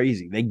 really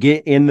crazy. They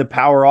get in the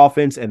power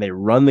offense and they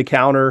run the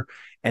counter,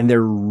 and they're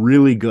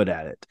really good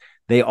at it.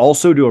 They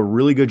also do a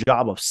really good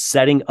job of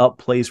setting up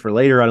plays for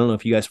later. I don't know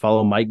if you guys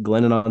follow Mike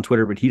Glennon on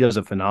Twitter, but he does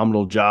a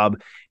phenomenal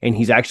job. And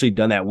he's actually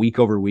done that week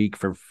over week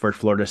for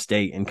Florida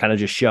State and kind of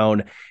just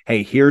shown,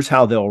 hey, here's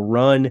how they'll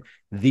run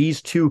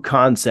these two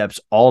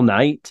concepts all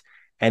night.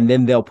 And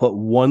then they'll put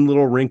one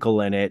little wrinkle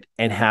in it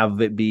and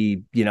have it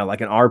be, you know, like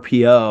an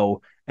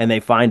RPO, and they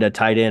find a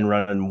tight end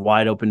running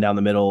wide open down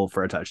the middle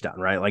for a touchdown,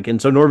 right? Like,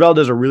 and so Norvell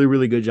does a really,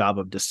 really good job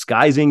of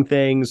disguising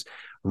things,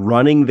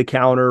 running the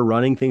counter,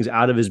 running things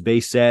out of his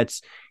base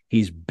sets.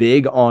 He's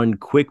big on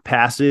quick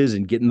passes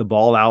and getting the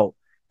ball out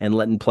and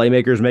letting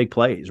playmakers make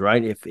plays,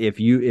 right?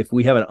 If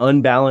we have an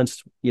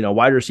unbalanced, you know,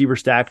 wide receiver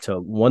stack to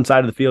one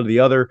side of the field or the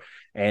other,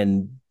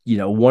 and you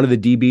know, one of the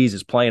DBs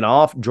is playing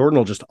off, Jordan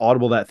will just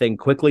audible that thing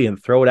quickly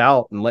and throw it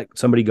out and let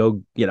somebody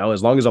go, you know,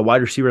 as long as a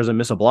wide receiver doesn't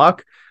miss a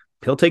block,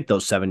 he'll take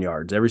those 7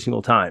 yards every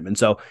single time. And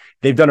so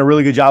they've done a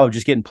really good job of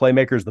just getting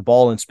playmakers the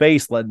ball in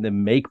space, letting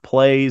them make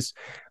plays.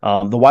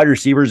 The wide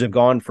receivers have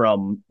gone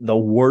from the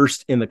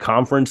worst in the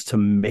conference to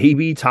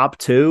maybe top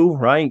 2,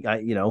 right?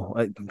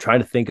 I'm trying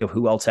to think of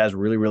who else has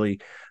really,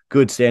 really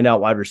good standout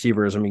wide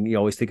receivers. I mean, you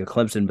always think of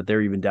Clemson, but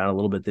they're even down a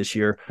little bit this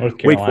year. North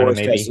Carolina,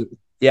 maybe.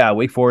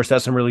 Wake Forest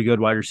has some really good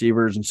wide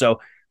receivers. And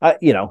so,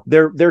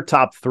 they're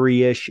top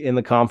 3-ish in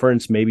the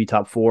conference, maybe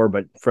top 4,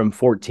 but from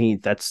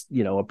 14th, that's,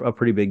 you know, a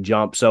pretty big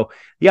jump. So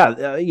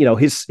yeah,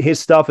 his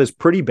stuff is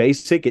pretty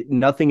basic.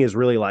 Nothing is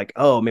really like,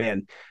 oh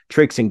man,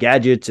 tricks and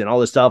gadgets and all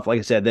this stuff. Like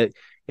I said, that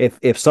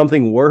if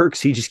something works,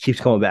 he just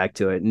keeps coming back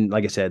to it. And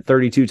like I said,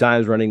 32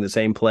 times running the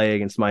same play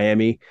against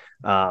Miami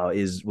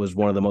was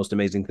one of the most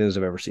amazing things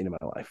I've ever seen in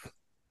my life.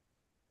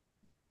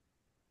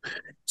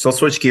 So I'll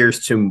switch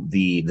gears to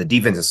the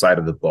defensive side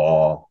of the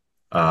ball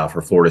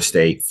for Florida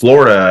State.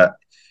 Florida,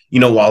 you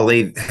know, while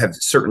they have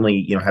certainly,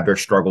 you know, had their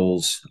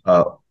struggles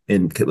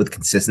with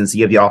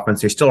consistency of the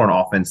offense, they're still an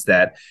offense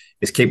that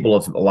is capable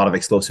of a lot of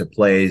explosive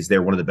plays.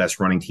 They're one of the best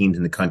running teams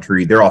in the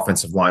country. Their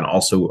offensive line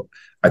also,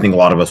 I think a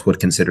lot of us would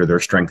consider their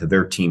strength of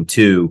their team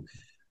too.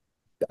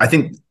 I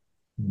think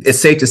it's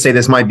safe to say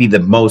this might be the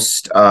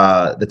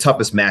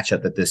toughest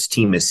matchup that this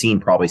team has seen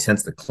probably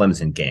since the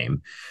Clemson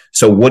game.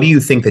 So what do you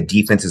think the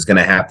defense is going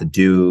to have to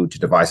do to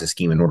devise a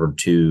scheme in order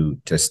to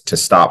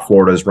stop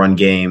Florida's run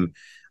game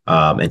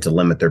and to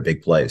limit their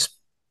big plays?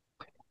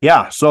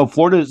 Yeah, so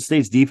Florida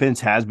State's defense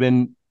has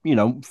been, you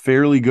know,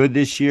 fairly good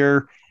this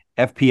year.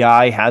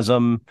 FPI has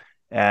them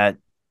at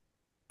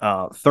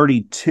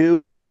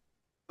 32.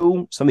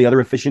 Some of the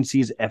other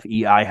efficiencies,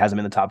 FEI has them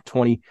in the top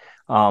 20,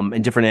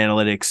 and different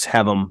analytics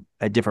have them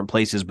at different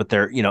places, but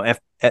they're, you know,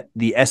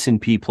 the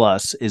S&P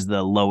plus is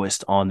the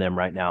lowest on them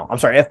right now. I'm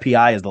sorry,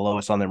 FPI is the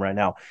lowest on them right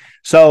now.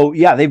 So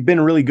yeah, they've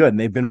been really good and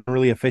they've been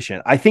really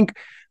efficient. I think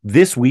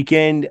this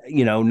weekend,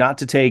 you know, not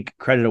to take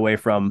credit away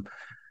from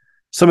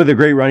some of the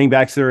great running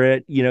backs that are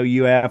at, you know,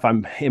 UF.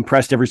 I'm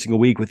impressed every single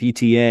week with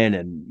ETN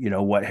and, you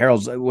know,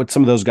 what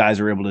some of those guys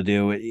are able to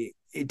do.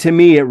 to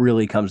me, it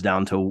really comes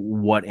down to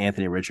what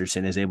Anthony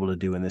Richardson is able to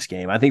do in this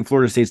game. I think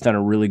Florida State's done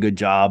a really good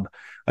job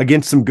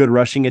against some good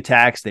rushing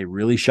attacks. They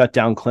really shut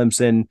down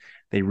Clemson.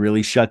 They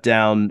really shut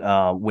down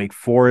Wake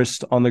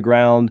Forest on the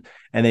ground,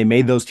 and they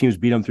made those teams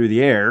beat them through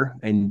the air.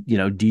 And,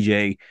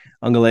 DJ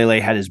Ungalele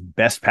had his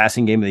best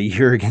passing game of the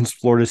year against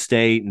Florida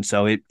State, and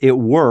so it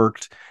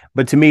worked.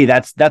 But to me,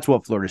 that's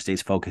what Florida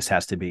State's focus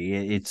has to be.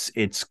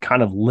 It's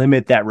kind of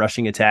limit that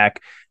rushing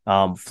attack.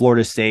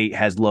 Florida State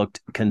has looked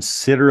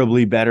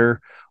considerably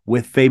better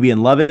with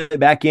Fabian Lovett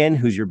back in,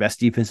 who's your best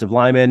defensive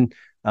lineman,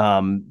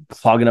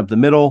 clogging up the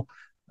middle.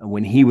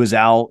 When he was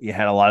out, you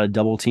had a lot of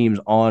double teams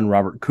on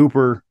Robert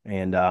Cooper,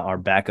 and our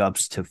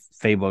backups to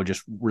Fabo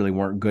just really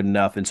weren't good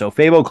enough. And so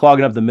Fabo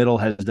clogging up the middle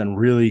has done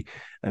really,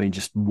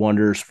 just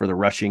wonders for the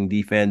rushing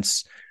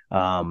defense.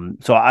 So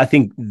I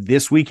think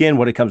this weekend,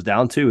 what it comes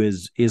down to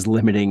is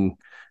limiting,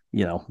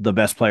 the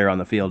best player on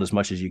the field as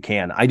much as you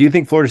can. I do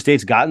think Florida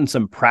State's gotten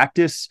some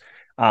practice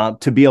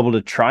to be able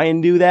to try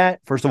and do that.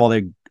 First of all,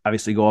 they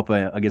obviously go up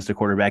against a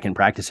quarterback in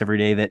practice every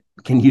day that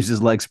can use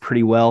his legs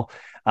pretty well.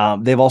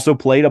 They've also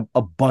played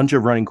a bunch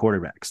of running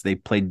quarterbacks. They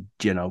played,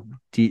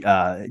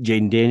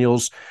 Jaden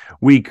Daniels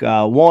week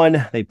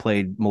 1. They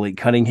played Malik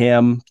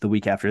Cunningham the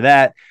week after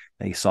that.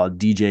 They saw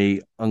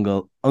DJ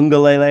Ungalele,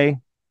 they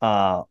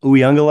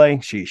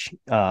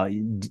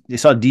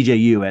saw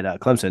DJU at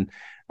Clemson.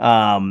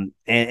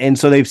 And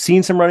so they've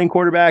seen some running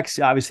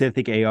quarterbacks. Obviously, I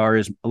think AR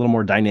is a little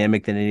more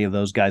dynamic than any of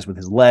those guys with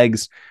his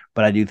legs,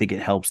 but I do think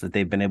it helps that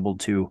they've been able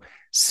to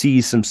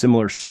see some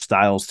similar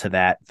styles to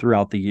that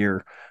throughout the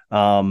year.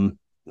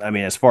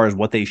 As far as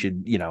what they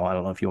should, I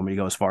don't know if you want me to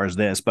go as far as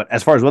this, but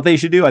as far as what they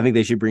should do, I think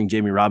they should bring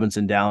Jamie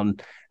Robinson down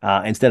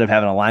instead of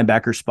having a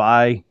linebacker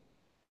spy.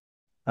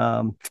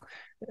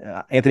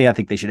 Anthony, I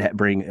think they should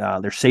bring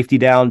their safety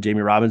down,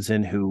 Jamie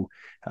Robinson, who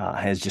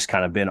has just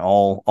kind of been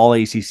all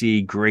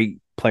ACC, great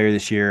player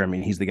this year.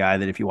 He's the guy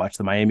that if you watch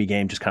the Miami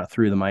game, just kind of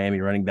threw the Miami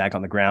running back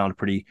on the ground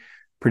pretty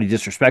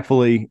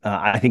disrespectfully.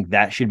 I think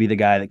that should be the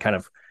guy that kind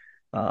of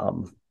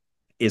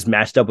is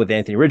matched up with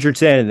Anthony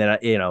Richardson. And then,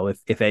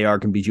 if AR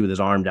can beat you with his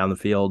arm down the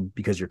field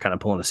because you're kind of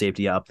pulling a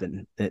safety up,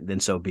 then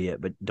so be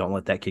it. But don't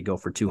let that kid go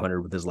for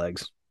 200 with his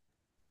legs.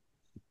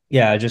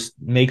 Yeah, just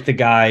make the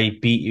guy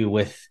beat you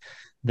with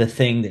the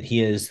thing that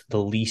he is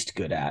the least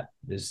good at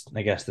is,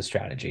 I guess, the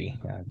strategy.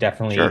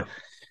 Definitely a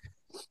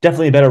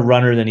better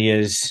runner than he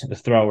is a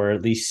thrower,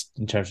 at least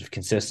in terms of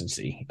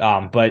consistency.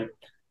 But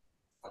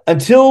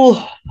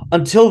until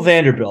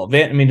Vanderbilt,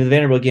 the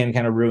Vanderbilt game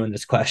kind of ruined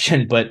this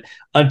question, but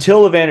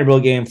until the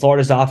Vanderbilt game,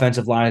 Florida's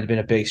offensive line had been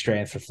a big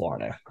strength for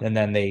Florida. And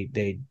then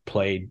they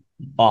played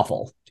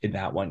awful in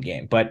that one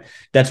game. But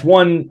that's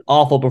one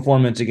awful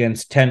performance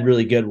against 10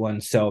 really good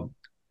ones. So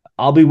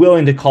I'll be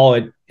willing to call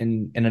it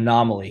an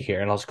anomaly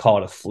here, and I'll just call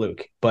it a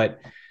fluke. But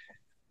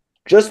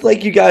just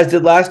like you guys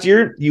did last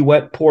year, you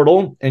went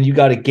portal and you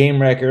got a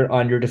game record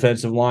on your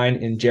defensive line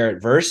in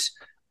Jarrett Verse.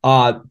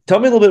 Tell me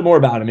a little bit more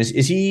about him.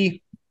 Is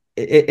he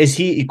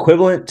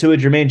equivalent to a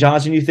Jermaine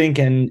Johnson, you think?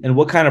 And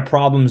what kind of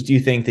problems do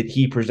you think that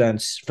he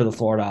presents for the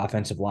Florida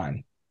offensive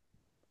line?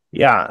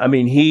 Yeah,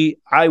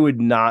 I would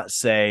not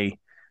say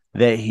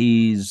that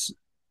he's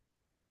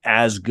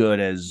as good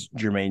as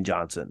Jermaine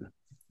Johnson,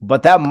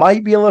 but that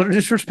might be a little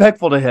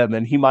disrespectful to him,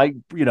 and he might,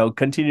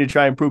 continue to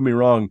try and prove me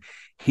wrong.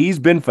 He's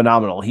been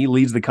phenomenal. He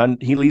leads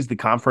the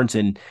conference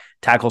in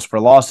tackles for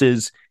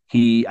losses.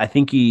 I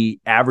think he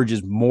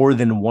averages more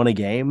than one a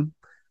game.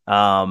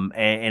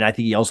 And I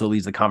think he also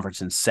leads the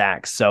conference in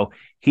sacks. So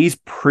he's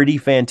pretty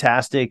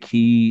fantastic.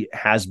 He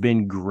has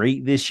been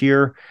great this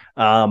year.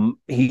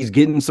 He's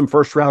getting some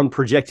first round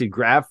projected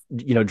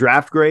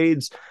draft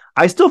grades.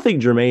 I still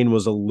think Jermaine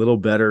was a little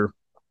better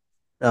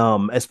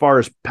as far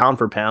as pound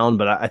for pound,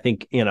 but I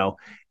think,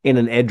 in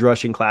an edge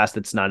rushing class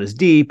that's not as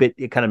deep,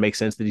 it kind of makes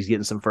sense that he's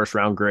getting some first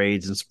round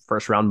grades and some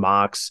first round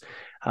mocks.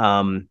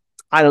 I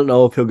don't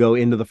know if he'll go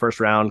into the first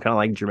round, kind of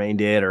like Jermaine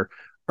did, or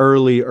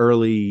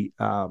early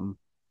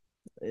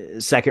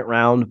second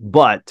round,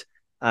 but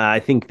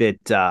I think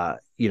that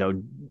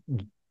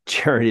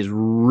Jarrett is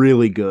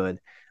really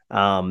good.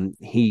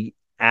 He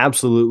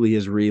absolutely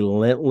is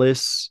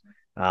relentless.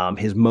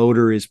 His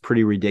motor is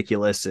pretty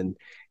ridiculous, and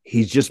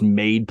he's just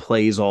made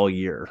plays all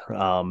year.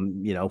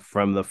 From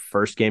the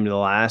first game to the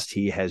last,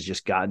 he has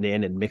just gotten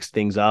in and mixed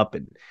things up,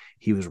 and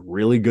he was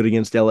really good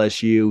against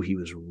LSU. He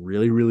was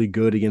really, really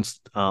good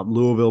against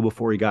Louisville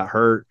before he got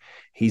hurt.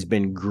 He's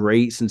been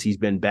great since he's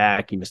been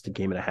back. He missed a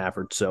game and a half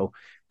or so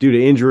due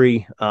to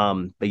injury.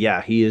 But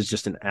yeah, he is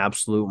just an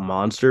absolute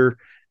monster.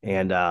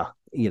 And,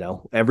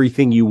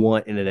 everything you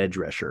want in an edge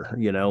rusher,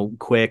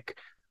 quick,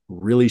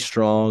 really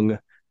strong.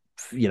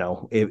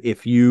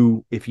 If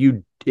you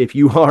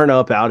aren't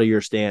up out of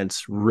your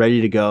stance,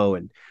 ready to go,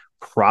 and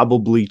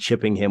probably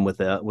chipping him with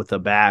a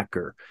back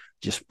or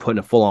just putting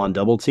a full on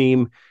double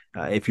team.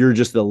 If you're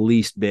just the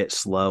least bit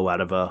slow out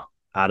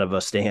of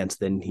a stance,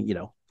 then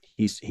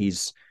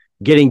he's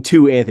getting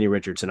to Anthony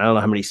Richardson. I don't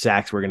know how many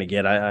sacks we're going to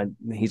get.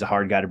 He's a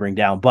hard guy to bring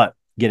down, but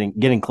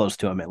getting close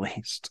to him at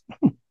least.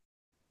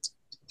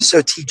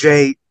 So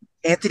TJ,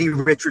 Anthony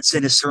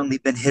Richardson has certainly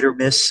been hit or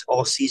miss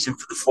all season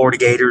for the Florida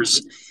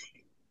Gators.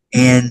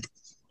 And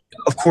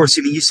of course,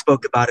 I mean, you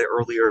spoke about it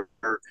earlier.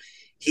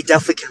 He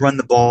definitely can run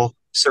the ball,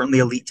 certainly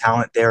elite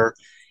talent there.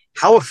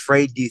 How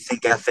afraid do you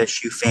think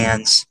FSU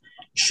fans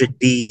should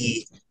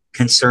be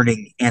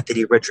concerning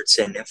Anthony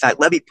Richardson? In fact,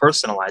 let me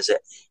personalize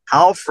it.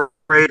 How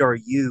afraid are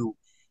you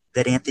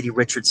that Anthony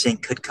Richardson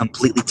could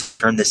completely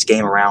turn this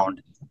game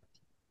around?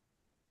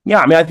 Yeah,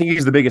 I mean, I think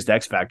he's the biggest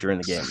X factor in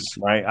the game,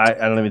 right? I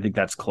don't even think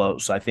that's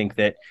close. I think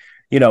that,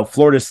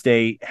 Florida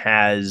State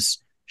has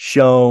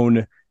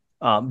shown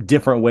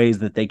different ways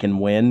that they can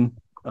win.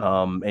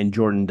 And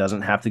Jordan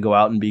doesn't have to go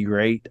out and be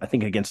great. I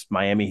think against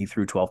Miami, he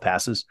threw 12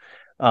 passes.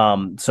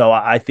 So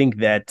I think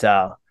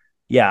that,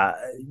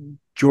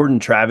 Jordan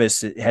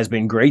Travis has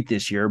been great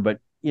this year, but,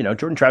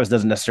 Jordan Travis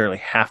doesn't necessarily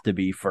have to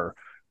be for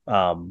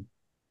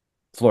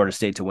Florida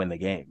State to win the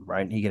game,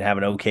 right? He can have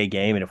an okay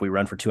game. And if we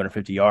run for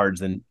 250 yards,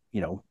 then,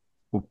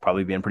 we'll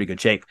probably be in pretty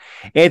good shape.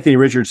 Anthony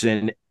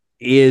Richardson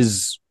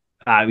is,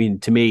 I mean,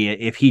 to me,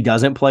 if he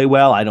doesn't play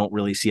well, I don't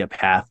really see a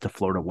path to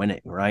Florida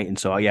winning, right? And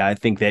so, I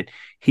think that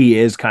he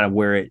is kind of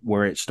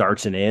where it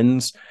starts and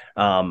ends.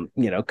 Kind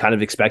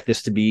of expect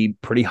this to be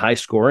pretty high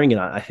scoring,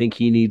 and I think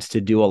he needs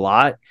to do a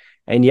lot.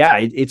 And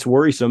it's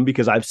worrisome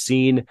because I've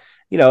seen,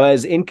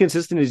 as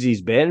inconsistent as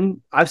he's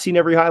been, I've seen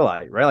every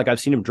highlight, right? Like I've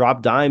seen him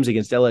drop dimes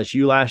against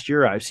LSU last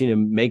year. I've seen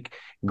him make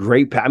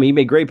he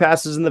made great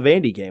passes in the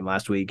Vandy game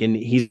last week, and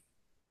he's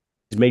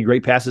made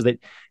great passes that,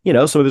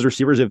 some of his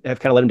receivers have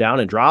kind of let him down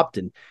and dropped.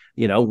 And,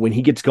 when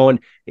he gets going,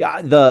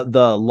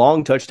 the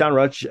long touchdown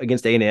rush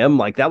against A&M,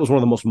 like that was one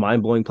of the most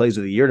mind-blowing plays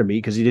of the year to me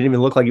because he didn't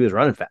even look like he was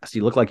running fast. He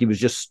looked like he was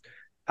just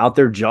out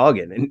there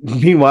jogging. And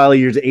meanwhile,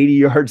 he's 80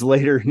 yards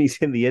later and he's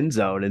in the end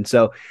zone. And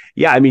so,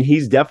 I mean,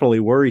 he's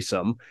definitely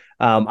worrisome.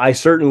 I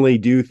certainly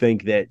do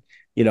think that,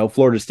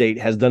 Florida State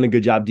has done a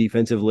good job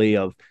defensively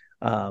of,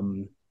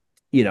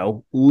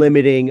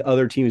 limiting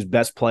other teams'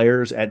 best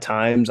players at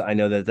times. I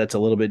know that that's a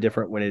little bit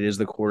different when it is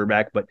the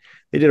quarterback, but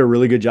they did a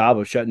really good job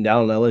of shutting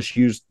down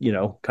LSU's,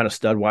 kind of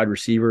stud wide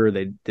receiver.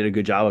 They did a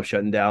good job of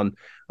shutting down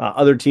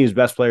other teams'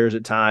 best players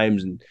at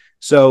times. And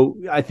so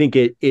I think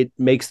it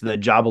makes the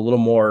job a little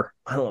more,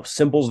 I don't know if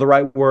simple is the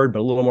right word, but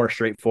a little more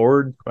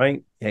straightforward,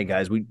 right? Hey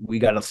guys, we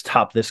got to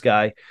stop this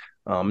guy.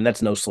 And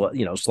that's no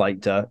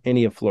slight to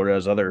any of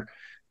Florida's other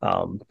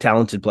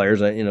talented players.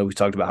 We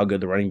talked about how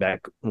good the running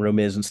back room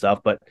is and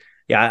stuff, but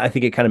I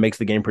think it kind of makes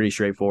the game pretty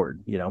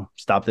straightforward.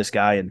 Stop this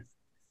guy and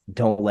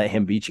don't let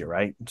him beat you,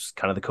 right? It's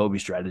kind of the Kobe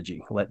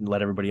strategy.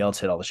 Let everybody else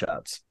hit all the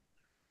shots.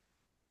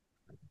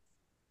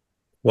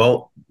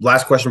 Well,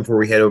 last question before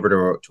we head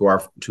over to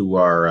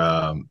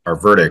our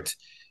verdict.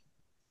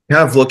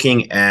 Kind of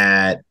looking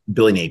at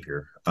Billy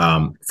Napier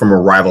from a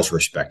rival's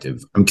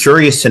perspective. I'm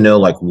curious to know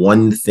like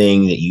one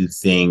thing that you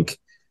think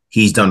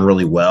he's done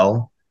really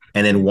well,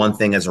 and then one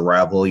thing as a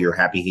rival you're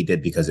happy he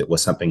did because it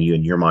was something you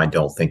in your mind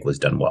don't think was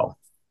done well.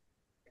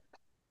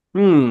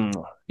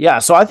 Yeah,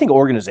 so I think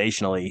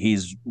organizationally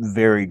he's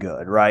very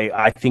good, right?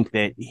 I think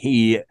that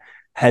he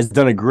has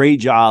done a great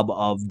job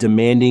of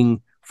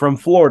demanding from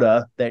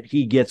Florida that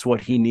he gets what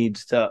he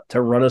needs to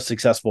run a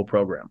successful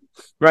program,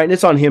 right? And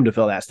it's on him to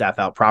fill that staff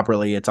out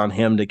properly. It's on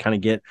him to kind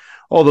of get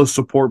all those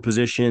support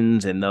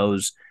positions and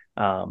those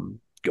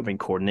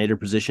coordinator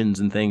positions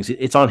and things.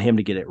 It's on him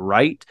to get it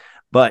right.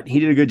 But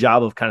he did a good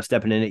job of kind of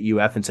stepping in at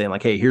UF and saying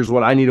like, hey, here's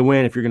what I need to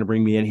win. If you're going to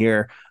bring me in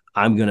here,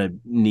 I'm going to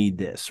need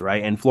this.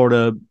 Right. And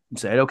Florida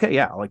said, okay,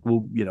 yeah, like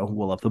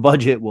we'll up the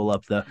budget. We'll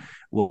up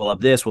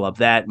this, we'll up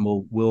that,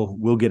 and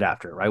we'll get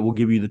after it. Right. We'll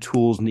give you the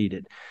tools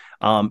needed.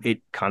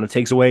 It kind of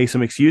takes away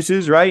some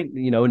excuses, right?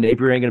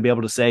 Napier ain't going to be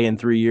able to say in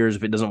 3 years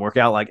if it doesn't work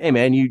out like, hey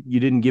man, you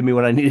didn't give me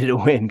what I needed to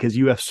win, because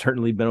UF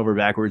certainly bent over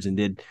backwards and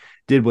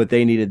did what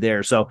they needed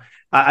there. So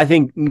I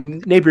think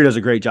Napier does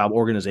a great job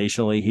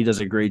organizationally. He does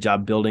a great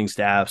job building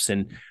staffs,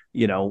 and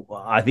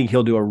I think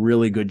he'll do a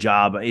really good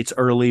job. It's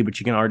early, but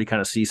you can already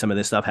kind of see some of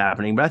this stuff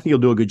happening. But I think he'll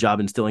do a good job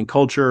instilling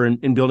culture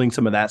and building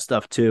some of that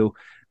stuff too.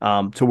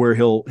 To where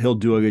he'll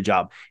do a good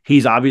job.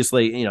 He's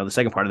obviously, the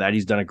second part of that,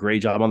 he's done a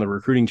great job on the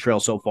recruiting trail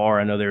so far.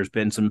 I know there's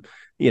been some,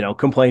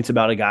 complaints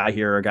about a guy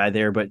here or a guy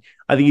there, but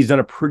I think he's done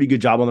a pretty good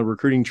job on the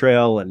recruiting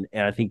trail. And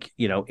I think,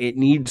 it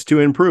needs to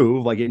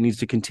improve, like it needs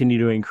to continue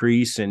to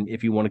increase. And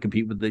if you want to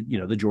compete with the,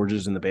 the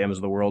Georgias and the Bamas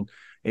of the world,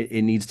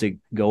 it needs to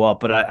go up.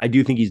 But I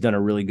do think he's done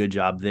a really good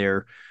job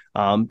there.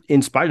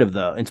 In spite of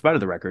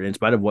the record, in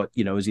spite of what,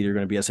 is either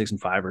going to be a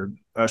 6-5 or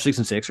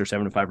 6-6 or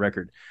 7-5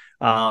 record.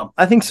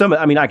 I think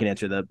I can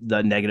answer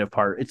the negative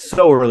part. It's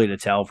so early to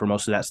tell for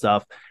most of that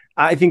stuff.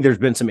 I think there's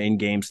been some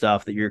in-game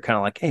stuff that you're kind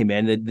of like, hey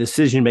man, the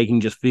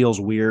decision-making just feels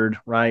weird,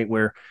 right?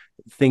 Where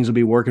things will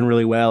be working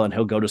really well and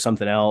he'll go to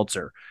something else,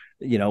 or,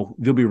 they'll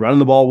be running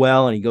the ball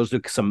well and he goes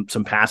to some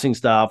passing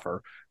stuff,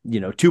 or,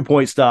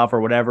 2-point stuff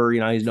or whatever.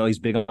 He's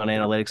big on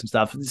analytics and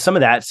stuff. Some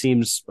of that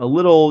seems a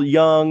little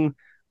young.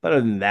 But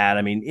other than that,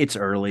 I mean, it's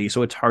early,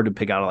 so it's hard to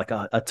pick out like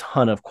a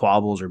ton of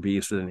quabbles or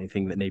beefs with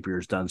anything that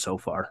Napier's done so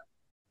far.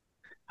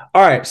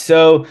 All right,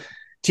 so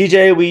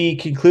TJ, we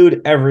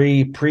conclude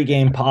every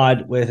pregame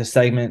pod with a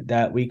segment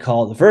that we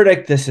call the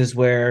verdict. This is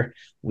where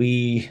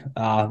we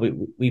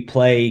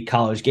play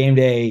College Game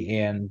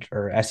Day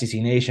or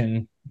SEC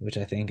Nation, which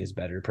I think is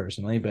better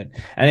personally. But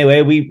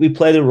anyway, we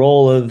play the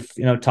role of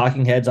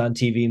talking heads on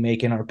TV,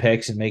 making our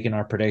picks and making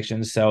our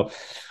predictions. So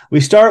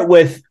we start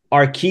with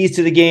our keys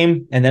to the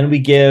game, and then we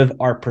give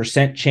our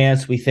percent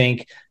chance we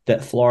think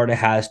that Florida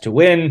has to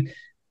win.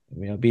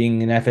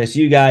 Being an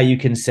FSU guy, you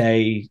can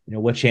say,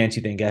 what chance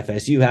you think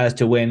FSU has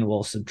to win.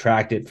 We'll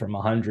subtract it from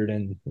 100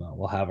 and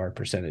we'll have our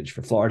percentage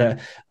for Florida.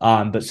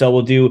 But so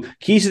we'll do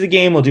keys to the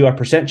game. We'll do our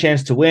percent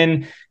chance to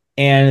win,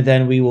 and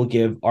then we will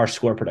give our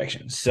score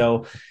predictions.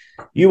 So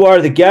you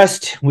are the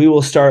guest. We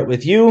will start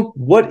with you.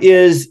 What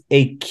is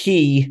a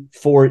key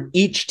for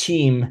each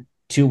team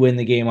to win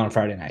the game on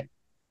Friday night?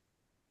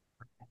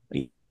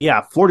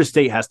 Yeah, Florida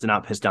State has to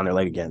not piss down their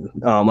leg again,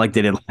 like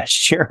they did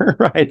last year,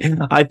 right?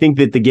 I think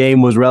that the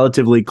game was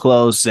relatively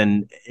close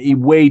and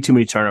way too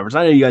many turnovers.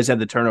 I know you guys had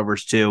the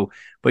turnovers too,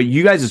 but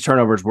you guys'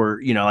 turnovers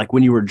were, like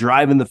when you were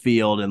driving the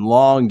field and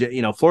long,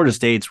 Florida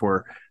State's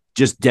were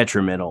just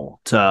detrimental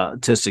to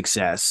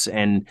success.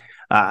 And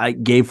I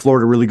gave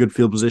Florida really good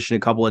field position a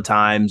couple of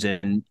times.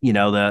 And,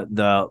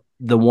 the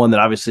one that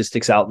obviously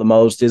sticks out the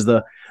most is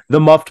the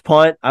muffed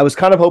punt. I was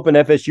kind of hoping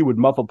FSU would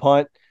muff a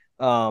punt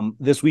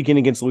this weekend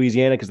against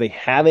Louisiana because they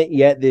haven't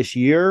yet this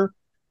year.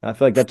 I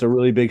feel like that's a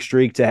really big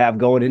streak to have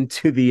going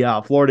into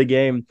the Florida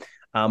game.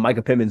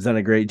 Micah Pittman's done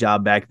a great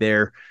job back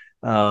there.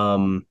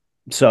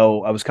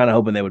 So I was kind of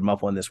hoping they would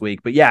muff one this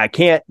week. But yeah, I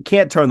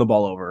can't turn the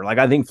ball over. Like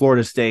I think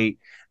Florida State,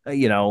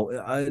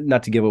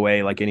 not to give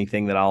away like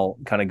anything that I'll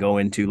kind of go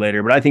into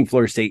later, but I think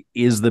Florida State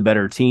is the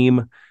better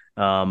team.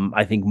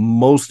 I think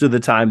most of the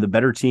time the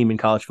better team in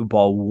college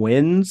football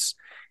wins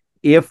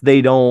if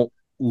they don't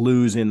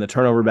lose in the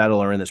turnover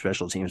battle or in the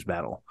special teams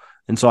battle.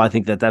 And so I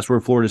think that's where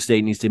Florida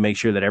State needs to make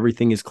sure that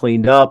everything is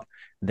cleaned up.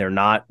 They're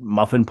not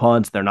muffing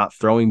punts. They're not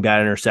throwing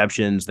bad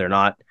interceptions. They're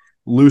not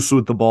loose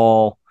with the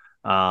ball.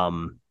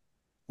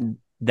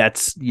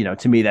 That's,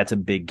 to me, that's a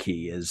big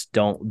key is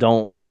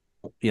don't,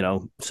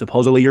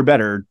 supposedly you're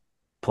better,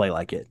 play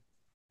like it.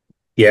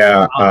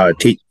 Yeah.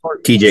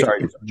 TJ.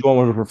 Sorry, do you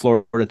want one for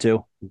Florida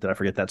too? Did I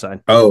forget that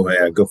side? Oh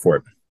yeah, go for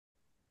it.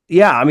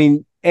 Yeah. I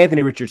mean,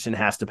 Anthony Richardson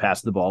has to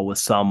pass the ball with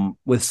some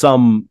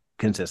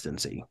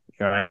consistency.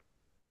 All right.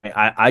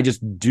 I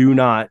just do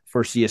not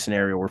foresee a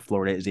scenario where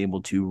Florida is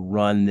able to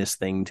run this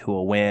thing to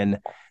a win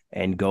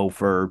and go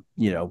for,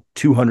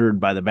 200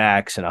 by the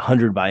backs and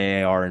 100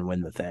 by AR and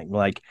win the thing.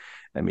 Like,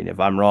 I mean,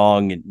 if I'm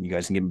wrong, and you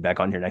guys can get me back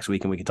on here next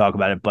week and we can talk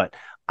about it, but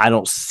I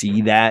don't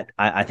see that.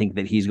 I think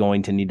that he's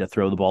going to need to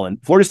throw the ball in.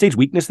 Florida State's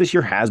weakness this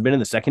year has been in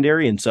the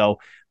secondary. And so,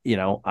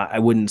 I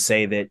wouldn't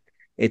say that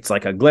it's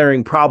like a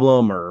glaring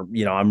problem or,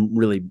 I'm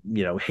really,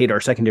 hate our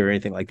secondary or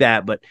anything like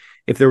that. But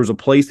if there was a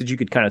place that you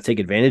could kind of take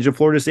advantage of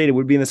Florida State, it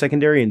would be in the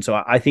secondary. And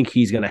so I think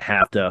he's going to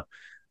have to,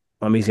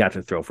 he's going to have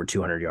to throw for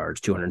 200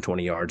 yards,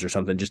 220 yards or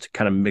something, just to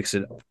kind of mix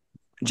it up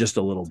just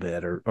a little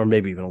bit or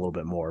maybe even a little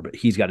bit more. But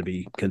he's got to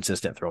be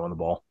consistent throwing the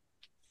ball.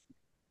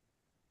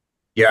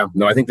 Yeah,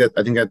 no, I think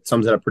that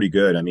sums it up pretty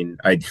good. I mean,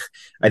 I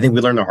think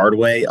we learned the hard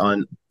way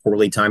on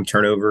poorly timed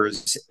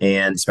turnovers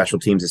and special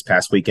teams this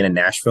past weekend in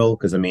Nashville.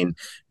 Because I mean,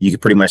 you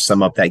could pretty much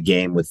sum up that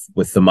game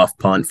with the muff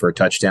punt for a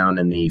touchdown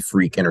and the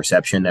freak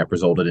interception that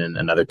resulted in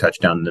another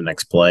touchdown in the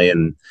next play.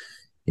 And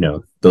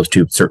those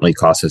two certainly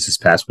cost us this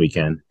past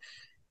weekend.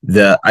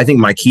 I think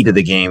my key to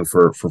the game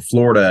for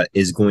Florida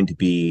is going to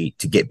be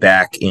to get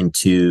back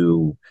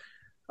into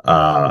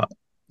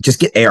just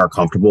get AR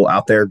comfortable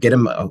out there, get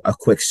him a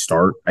quick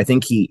start. I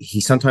think he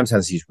sometimes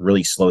has these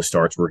really slow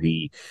starts where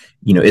he,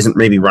 isn't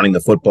maybe running the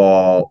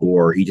football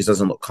or he just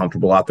doesn't look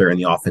comfortable out there in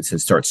the offense and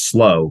starts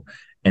slow.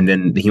 And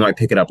then he might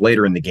pick it up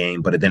later in the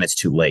game, but then it's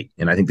too late.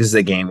 And I think this is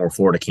a game where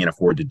Florida can't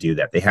afford to do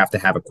that. They have to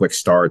have a quick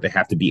start. They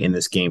have to be in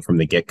this game from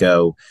the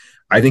get-go.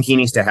 I think he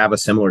needs to have a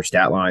similar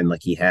stat line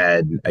like he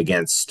had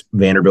against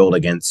Vanderbilt,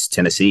 against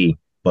Tennessee,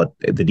 but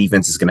the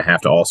defense is going to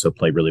have to also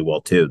play really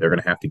well too. They're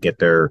going to have to get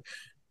their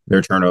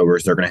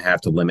turnovers. They're going to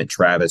have to limit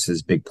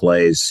Travis's big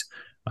plays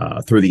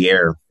through the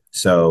air.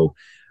 So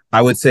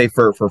I would say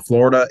for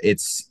Florida,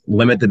 it's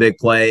limit the big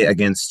play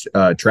against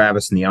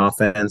Travis in the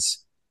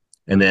offense.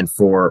 And then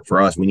for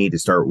us, we need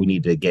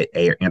to get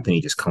Anthony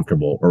just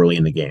comfortable early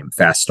in the game,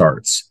 fast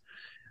starts.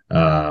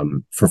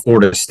 For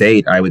Florida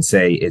State, I would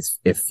say it's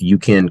if you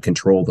can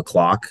control the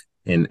clock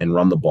and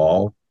run the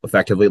ball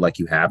effectively like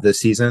you have this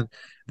season,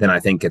 then I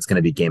think it's going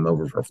to be game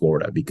over for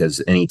Florida,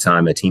 because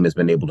anytime a team has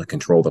been able to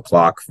control the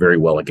clock very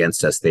well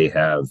against us, they've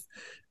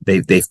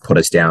put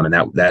us down.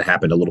 And that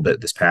happened a little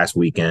bit this past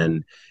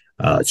weekend.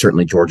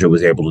 Certainly Georgia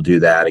was able to do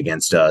that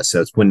against us.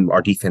 So it's when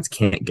our defense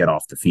can't get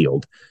off the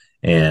field.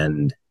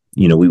 And,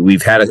 we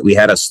had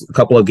a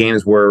couple of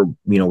games where,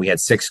 we had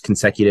 7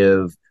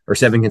 consecutive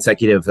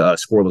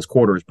scoreless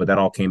quarters, but that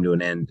all came to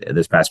an end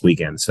this past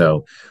weekend.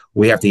 So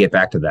we have to get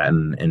back to that.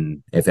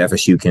 And if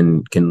FSU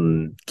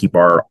can keep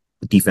our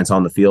defense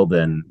on the field,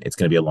 then it's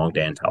going to be a long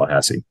day in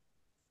Tallahassee.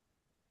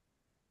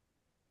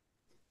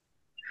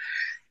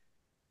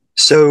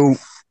 So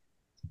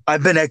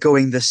I've been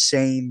echoing the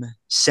same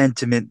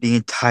sentiment the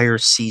entire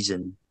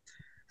season.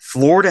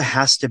 Florida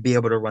has to be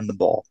able to run the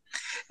ball.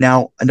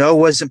 Now, I know I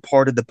wasn't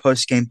part of the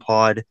post-game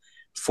pod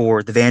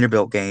for the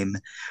Vanderbilt game,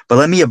 but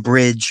let me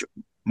abridge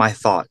my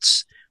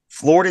thoughts.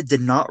 Florida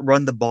did not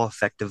run the ball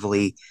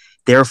effectively,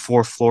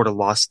 therefore Florida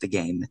lost the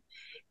game.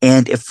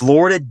 And if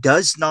Florida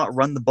does not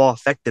run the ball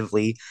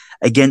effectively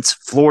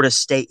against Florida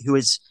State, who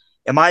is,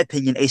 in my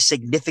opinion, a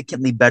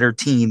significantly better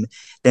team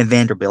than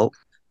Vanderbilt,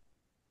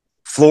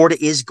 Florida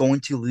is going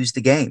to lose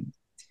the game.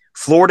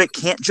 Florida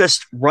can't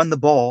just run the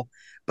ball,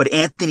 but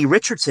Anthony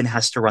Richardson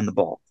has to run the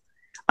ball.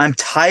 I'm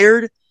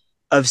tired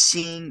of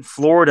seeing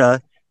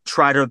Florida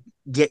try to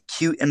get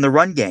cute in the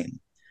run game.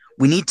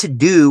 We need to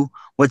do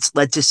what's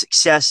led to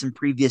success in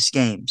previous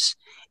games.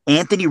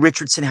 Anthony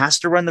Richardson has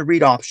to run the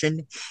read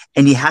option,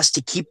 and he has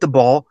to keep the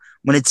ball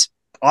when it's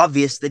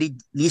obvious that he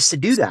needs to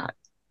do that.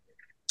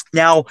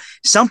 Now,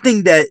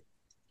 something that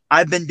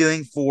I've been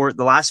doing for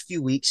the last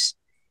few weeks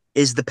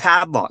is the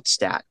padlock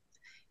stat.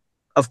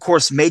 Of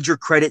course, major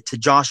credit to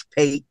Josh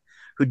Pate,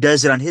 who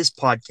does it on his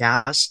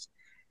podcast.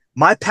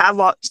 My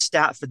padlock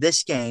stat for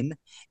this game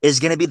is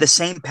going to be the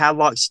same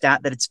padlock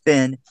stat that it's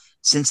been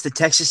since the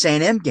Texas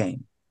A&M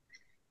game.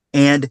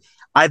 And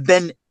I've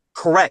been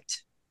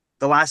correct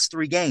the last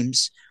 3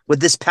 games with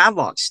this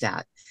padlock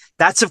stat.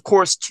 That's, of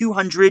course,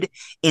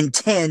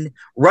 210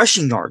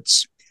 rushing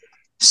yards.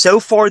 So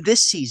far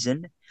this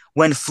season,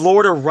 when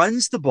Florida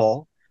runs the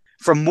ball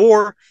for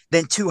more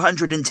than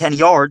 210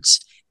 yards,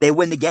 they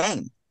win the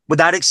game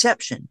without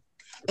exception.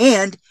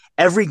 And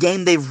every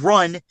game they've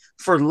run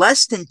for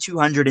less than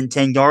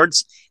 210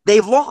 yards,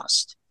 they've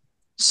lost.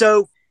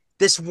 So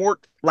this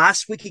worked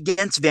last week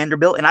against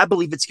Vanderbilt, and I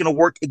believe it's going to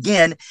work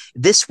again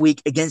this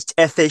week against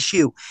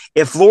FSU.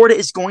 If Florida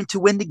is going to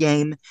win the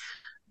game,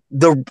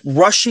 the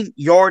rushing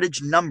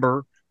yardage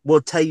number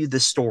will tell you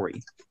the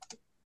story.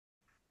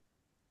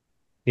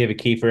 You have a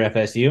key for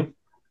FSU?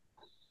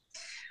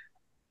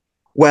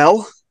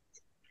 Well,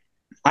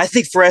 I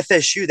think for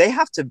FSU, they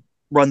have to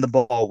run the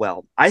ball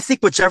well. I think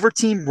whichever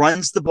team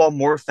runs the ball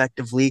more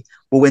effectively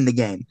will win the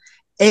game.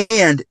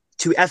 And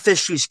to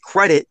FSU's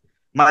credit,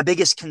 my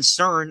biggest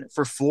concern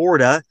for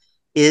Florida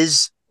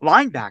is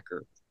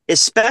linebacker,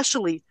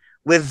 especially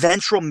with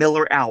Ventrell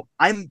Miller out.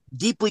 I'm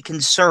deeply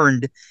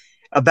concerned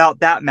about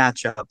that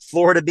matchup.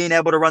 Florida being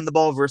able to run the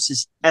ball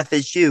versus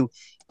FSU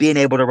being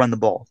able to run the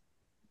ball.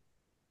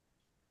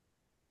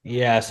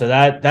 Yeah, so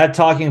that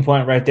talking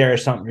point right there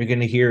is something you're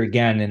going to hear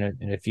again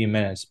in a few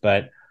minutes.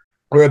 But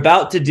we're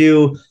about to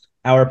do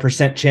our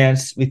percent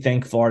chance we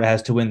think Florida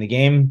has to win the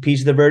game piece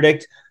of the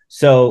verdict.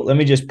 So let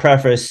me just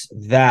preface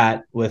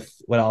that with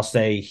what I'll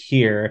say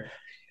here.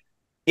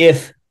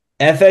 If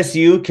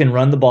FSU can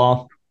run the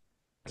ball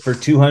for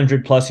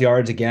 200 plus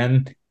yards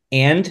again,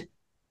 and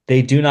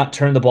they do not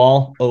turn the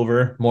ball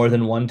over more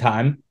than one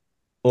time,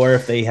 or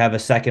if they have a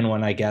second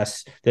one, I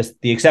guess,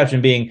 the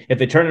exception being if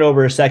they turn it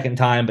over a second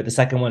time, but the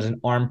second one is an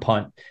arm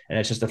punt and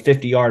it's just a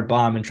 50-yard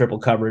bomb in triple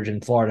coverage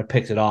and Florida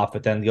picks it off,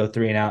 but then they go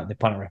 3 and out and they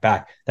punt it right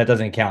back. That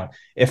doesn't count.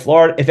 If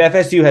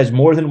FSU has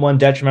more than one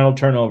detrimental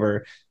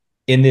turnover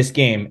in this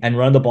game and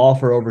run the ball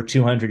for over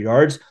 200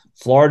 yards,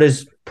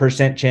 Florida's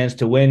percent chance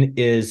to win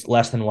is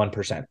less than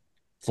 1%.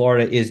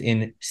 Florida is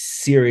in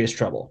serious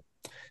trouble.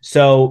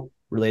 So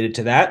related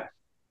to that,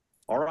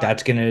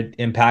 that's going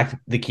to impact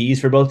the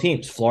keys for both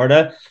teams.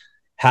 Florida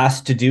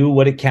has to do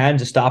what it can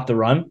to stop the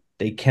run.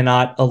 They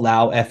cannot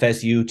allow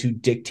FSU to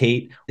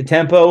dictate the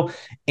tempo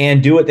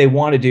and do what they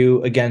want to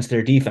do against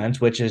their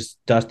defense, which, as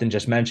Dustin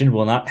just mentioned,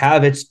 will not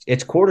have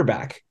its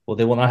quarterback. Well,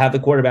 they will not have the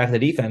quarterback of the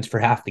defense for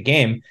half the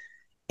game.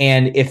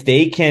 And if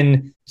they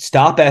can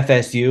stop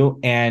FSU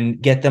and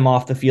get them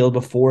off the field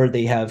before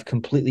they have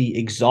completely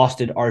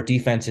exhausted our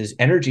defense's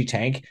energy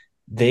tank,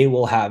 they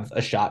will have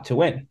a shot to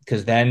win,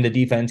 because then the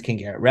defense can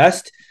get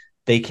rest.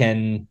 They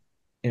can,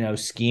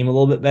 scheme a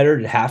little bit better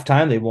at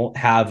halftime. They won't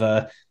have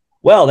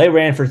they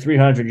ran for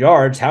 300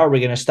 yards. How are we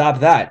going to stop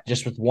that?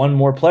 Just with one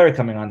more player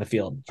coming on the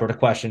field sort of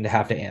question to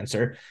have to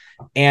answer.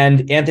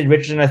 And Anthony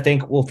Richardson, I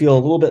think, will feel a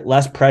little bit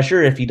less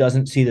pressure if he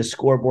doesn't see the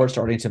scoreboard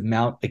starting to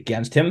mount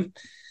against him.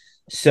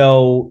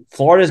 So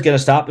Florida's going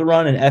to stop the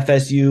run and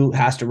FSU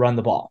has to run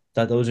the ball.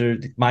 Those are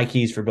my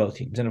keys for both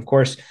teams. And of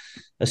course,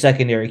 a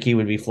secondary key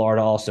would be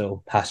Florida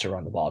also has to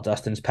run the ball.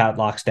 Dustin's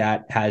padlock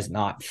stat has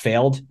not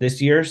failed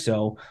this year,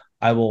 so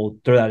I will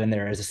throw that in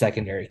there as a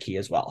secondary key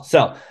as well.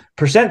 So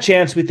percent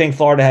chance we think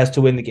Florida has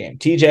to win the game.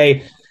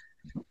 TJ,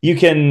 you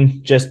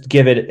can just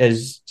give it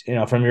as,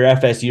 from your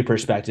FSU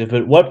perspective,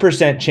 but what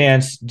percent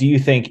chance do you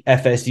think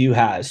FSU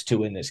has to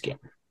win this game?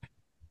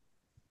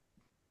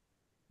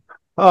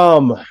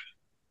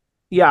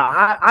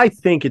 Yeah, I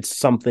think it's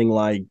something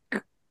like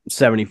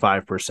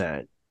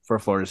 75% for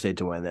Florida State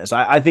to win this.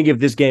 I think if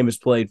this game is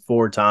played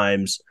 4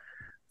 times,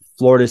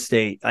 Florida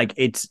State,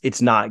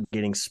 it's not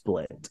getting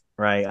split,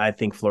 right? I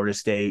think Florida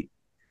State,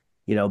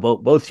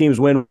 both teams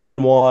win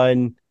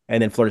 1,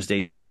 and then Florida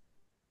State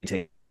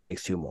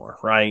takes 2 more,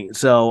 right?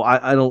 So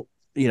I don't,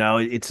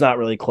 it's not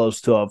really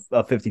close to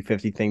a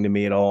 50-50 thing to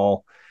me at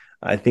all.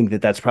 I think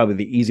that's probably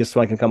the easiest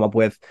one I can come up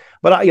with.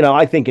 But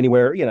I think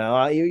anywhere,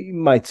 you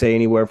might say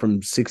anywhere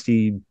from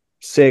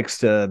 66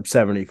 to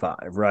 75,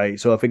 right?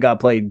 So if it got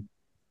played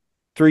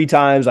 3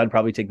 times, I'd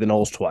probably take the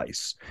Noles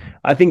twice.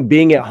 I think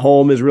being at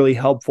home is really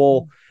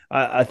helpful.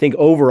 I think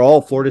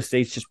overall, Florida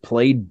State's just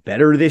played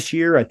better this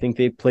year. I think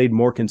they've played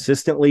more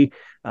consistently.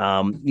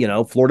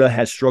 Florida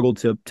has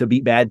struggled to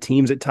beat bad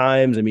teams at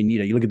times. I mean,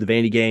 you look at the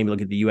Vandy game, you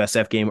look at the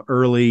USF game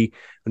early,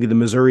 look at the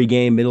Missouri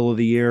game middle of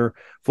the year.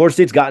 Florida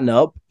State's gotten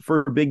up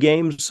for big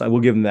games. I will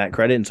give them that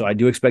credit. And so I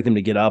do expect them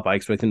to get up. I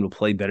expect them to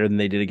play better than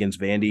they did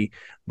against Vandy.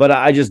 But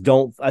I just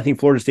don't. I think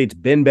Florida State's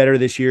been better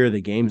this year.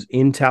 The game's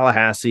in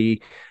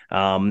Tallahassee.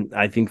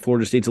 I think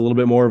Florida State's a little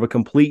bit more of a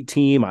complete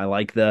team. I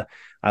like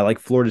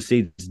Florida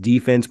State's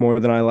defense more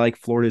than I like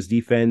Florida's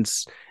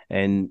defense.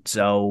 And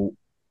so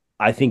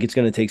I think it's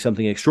going to take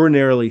something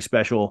extraordinarily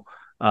special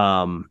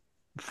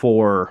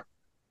for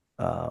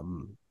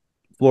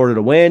Florida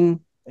to win.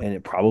 And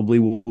it probably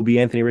will be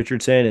Anthony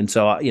Richardson. And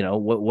so,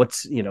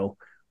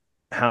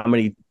 how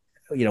many,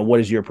 what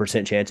is your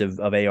percent chance of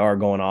AR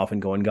going off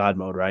and going God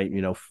mode, right?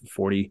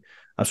 25%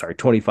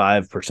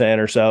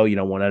 or so,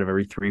 1 out of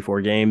every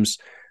 3-4 games.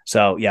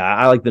 So, yeah,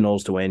 I like the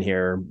Noles to win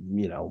here,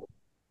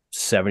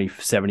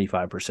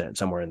 75%,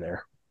 somewhere in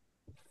there.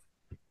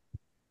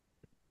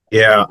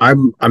 Yeah, I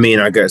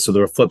guess so.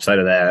 The flip side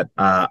of that,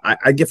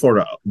 I give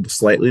Florida a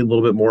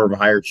little bit more of a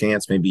higher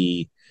chance,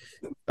 maybe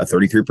a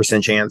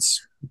 33%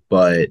 chance,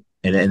 but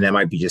and that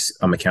might be just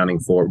I'm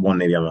accounting for one,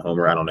 maybe I'm a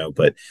homer, I don't know,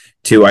 but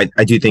 2, I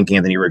do think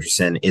Anthony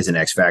Richardson is an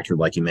X factor,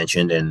 like you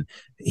mentioned, and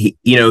he,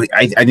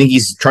 I think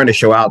he's trying to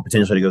show out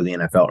potentially to go to the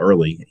NFL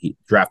early.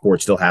 Draft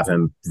boards still have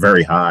him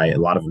very high. A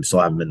lot of them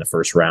still have him in the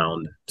first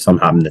round. Some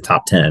have him in the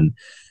top 10.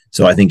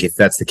 So I think if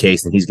that's the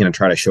case, then he's going to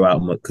try to show out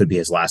in what could be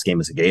his last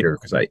game as a Gator.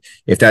 Because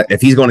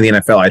if he's going to the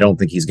NFL, I don't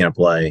think he's going to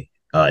play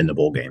in the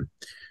bowl game.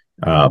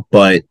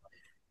 But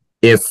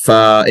if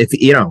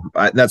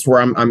that's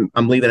where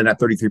I'm leaving it at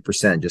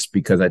 33%, just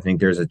because I think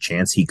there's a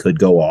chance he could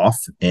go off,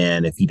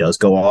 and if he does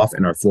go off,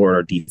 and our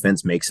Florida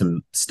defense makes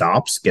some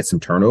stops, get some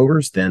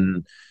turnovers,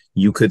 then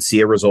you could see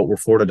a result where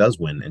Florida does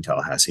win in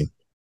Tallahassee.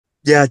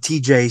 Yeah,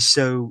 TJ.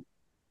 So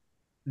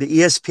the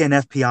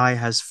ESPN FPI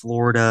has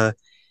Florida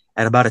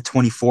at about a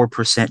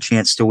 24%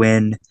 chance to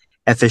win,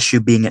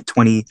 FSU being at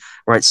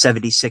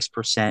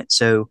 76%.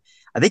 So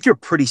I think you're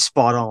pretty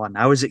spot on.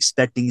 I was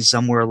expecting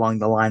somewhere along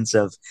the lines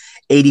of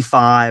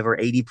 85 or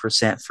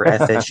 80% for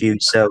FSU.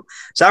 So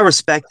I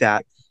respect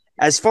that.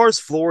 As far as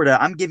Florida,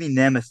 I'm giving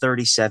them a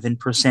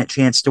 37%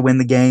 chance to win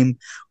the game.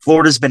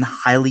 Florida's been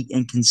highly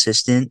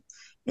inconsistent,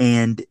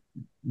 and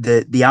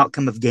the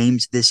outcome of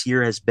games this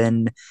year has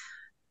been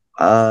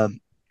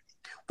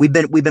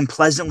we've been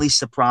pleasantly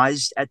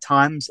surprised at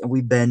times, and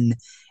we've been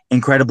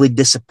incredibly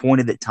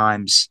disappointed at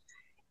times.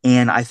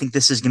 And I think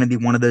this is going to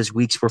be one of those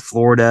weeks where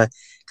Florida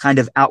kind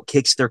of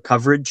outkicks their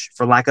coverage,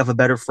 for lack of a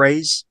better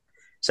phrase.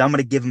 So I'm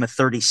going to give them a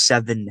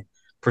 37%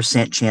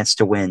 chance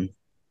to win.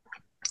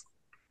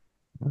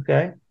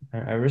 Okay.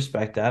 I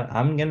respect that.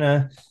 I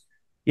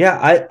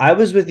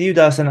was with you,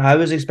 Dustin. I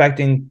was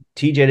expecting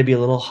TJ to be a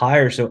little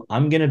higher. So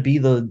I'm going to be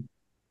the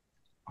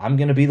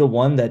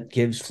one that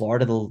gives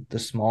Florida the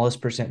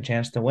smallest percent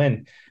chance to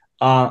win.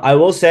 I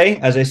will say,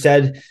 as I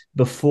said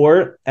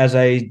before, as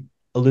I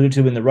alluded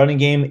to in the running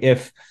game,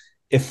 if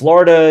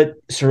Florida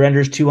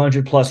surrenders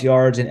 200 plus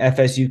yards and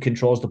FSU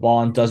controls the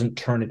ball and doesn't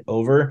turn it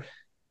over,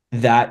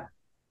 that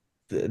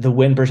the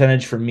win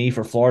percentage for me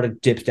for Florida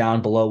dips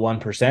down below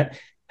 1%.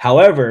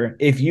 However,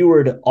 if you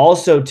were to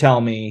also tell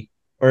me,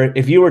 or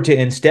if you were to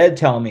instead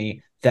tell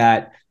me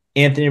that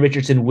Anthony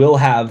Richardson will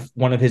have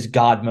one of his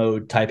God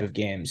mode type of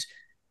games,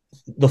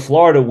 the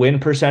Florida win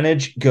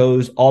percentage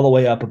goes all the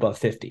way up above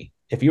 50.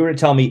 If you were to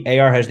tell me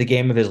AR has the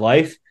game of his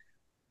life,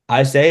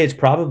 I say it's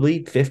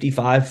probably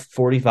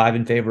 55-45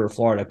 in favor of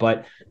Florida,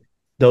 but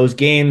those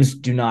games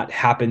do not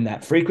happen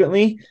that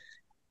frequently.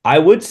 I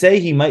would say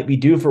he might be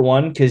due for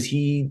one, because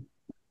he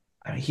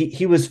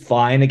was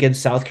fine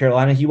against South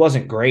Carolina. He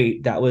wasn't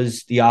great. That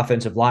was the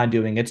offensive line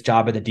doing its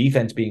job and the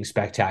defense being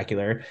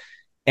spectacular.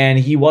 And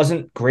he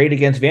wasn't great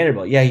against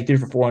Vanderbilt. Yeah, he threw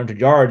for 400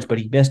 yards, but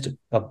he missed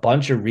a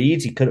bunch of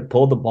reads. He could have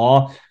pulled the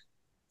ball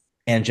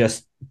and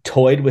just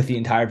toyed with the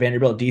entire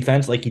Vanderbilt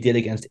defense like he did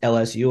against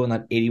LSU on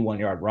that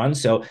 81-yard run.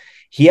 So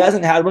he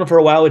hasn't had one for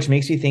a while, which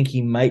makes me think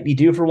he might be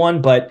due for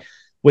one, but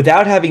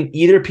without having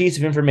either piece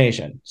of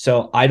information.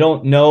 So I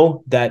don't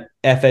know that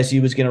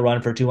FSU is going to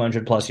run for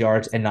 200 plus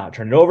yards and not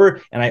turn it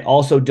over. And I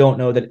also don't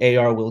know that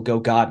AR will go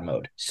God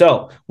mode.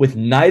 So with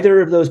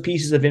neither of those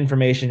pieces of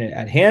information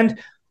at hand,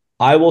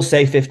 I will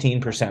say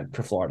 15%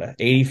 for Florida,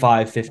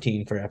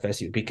 85-15 for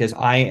FSU, because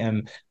I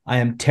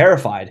am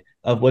terrified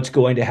of what's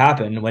going to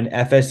happen when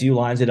FSU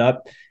lines it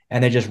up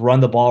and they just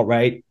run the ball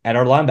right at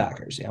our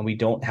linebackers. And we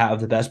don't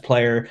have the best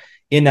player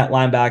in that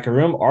linebacker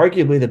room,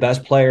 arguably the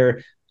best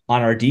player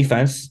on our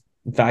defense.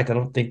 In fact, I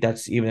don't think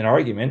that's even an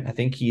argument. I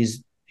think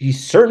he's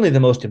certainly the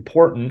most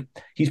important.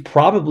 He's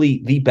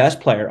probably the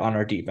best player on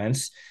our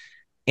defense.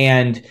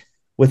 And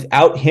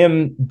without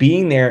him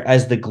being there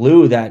as the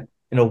glue that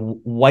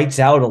whites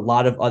out a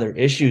lot of other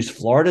issues,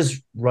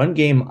 Florida's run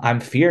game, I'm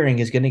fearing,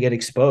 is going to get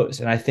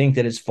exposed. And I think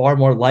that it's far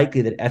more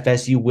likely that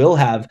FSU will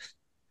have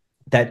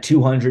that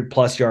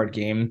 200+ yard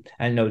game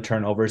and no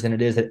turnovers than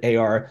it is that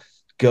AR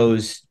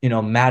goes,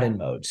 Madden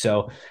mode.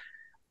 So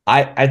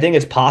I think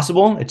it's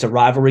possible. It's a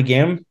rivalry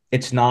game.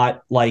 It's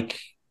not like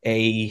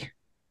a,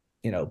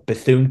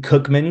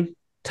 Bethune-Cookman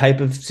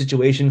type of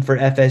situation for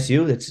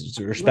FSU. It's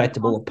a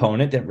respectable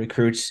opponent that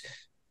recruits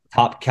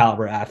top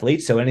caliber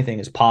athletes. So anything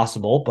is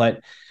possible,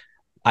 but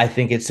I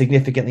think it's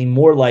significantly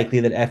more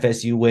likely that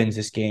FSU wins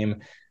this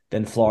game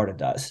than Florida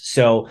does.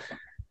 So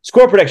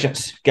score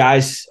predictions,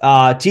 guys.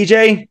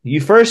 TJ,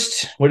 you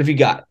first. What have you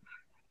got?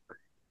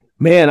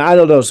 Man, I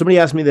don't know. Somebody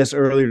asked me this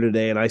earlier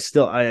today, and I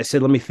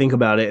said, let me think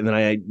about it, and then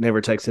I never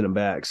texted him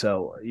back.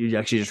 So you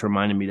actually just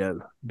reminded me to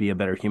be a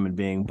better human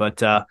being.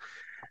 But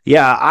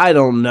yeah, I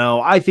don't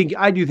know. I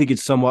do think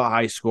it's somewhat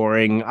high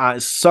scoring.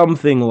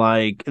 Something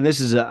like, and this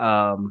is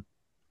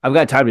I've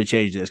got time to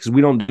change this because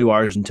we don't do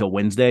ours until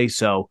Wednesday.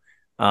 So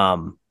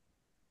I'm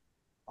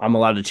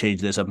allowed to change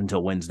this up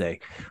until Wednesday.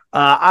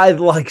 I'd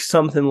like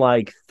something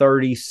like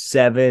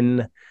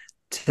 37-21.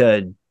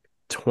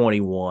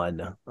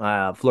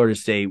 Florida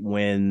State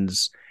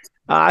wins.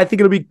 I think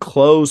it'll be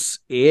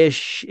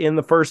close-ish in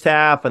the first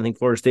half. I think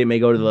Florida State may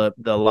go to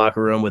the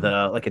locker room with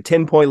a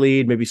 10-point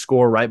lead, maybe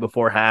score right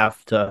before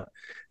half to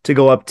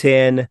go up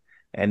 10,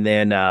 and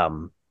then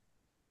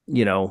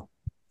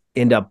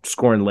end up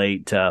scoring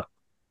late to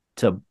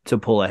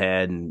pull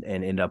ahead and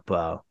end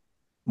up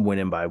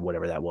winning by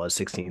whatever that was,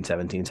 16,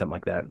 17, something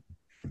like that.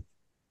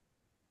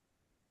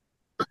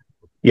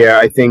 Yeah,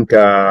 I think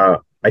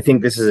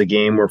this is a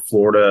game where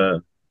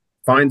Florida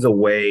finds a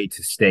way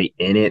to stay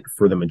in it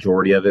for the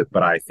majority of it,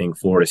 but I think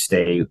Florida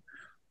State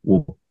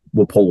will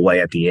pull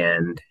away at the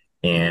end,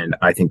 and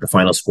I think the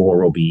final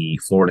score will be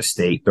Florida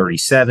State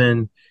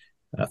 37,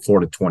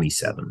 Florida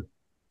 27.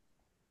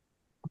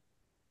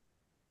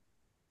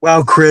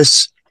 Wow,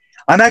 Chris,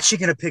 I'm actually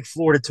going to pick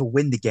Florida to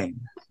win the game.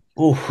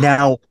 Oof.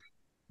 Now,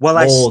 while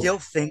Bold.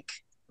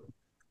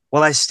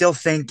 I still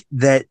think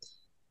that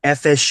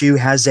FSU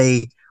has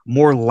a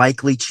more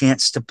likely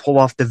chance to pull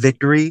off the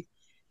victory,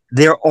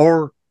 there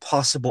are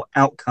possible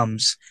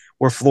outcomes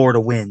where Florida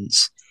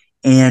wins.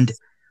 And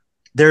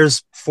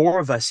there's 4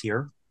 of us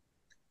here.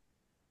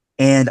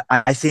 And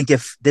I think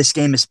if this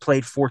game is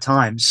played 4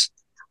 times,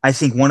 I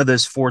think one of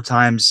those 4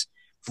 times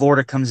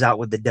Florida comes out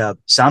with the dub.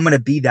 So I'm going to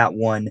be that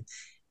one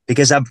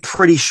because I'm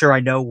pretty sure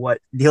I know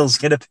what Neil's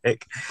going to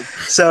pick.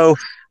 So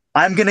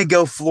I'm going to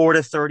go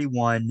Florida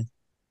 31,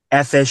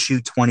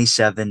 FSU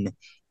 27.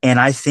 And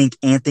I think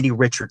Anthony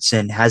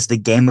Richardson has the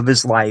game of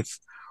his life,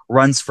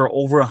 runs for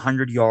over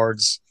 100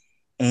 yards.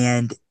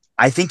 And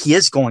I think he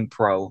is going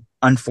pro,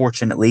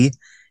 unfortunately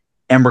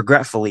and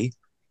regretfully.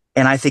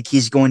 And I think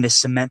he's going to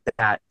cement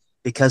that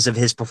because of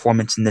his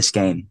performance in this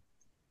game.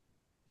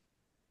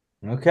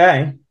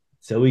 Okay.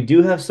 So we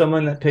do have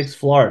someone that picks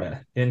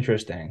Florida.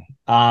 Interesting.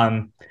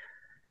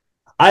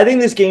 I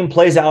think this game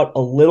plays out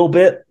a little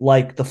bit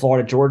like the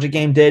Florida-Georgia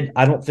game did.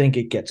 I don't think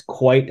it gets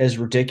quite as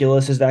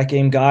ridiculous as that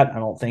game got. I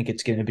don't think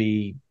it's going to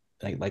be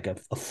like a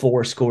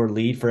 4-score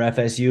lead for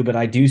FSU, but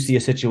I do see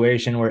a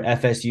situation where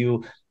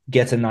FSU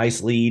gets a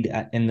nice lead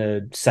in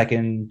the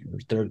second or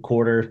third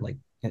quarter, like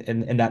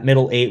in that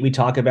middle 8 we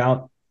talk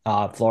about.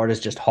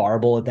 Florida's just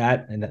horrible at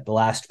that, and the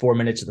last 4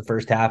 minutes of the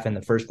first half and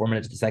the first 4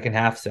 minutes of the second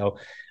half. So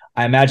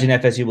I imagine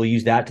FSU will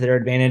use that to their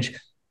advantage.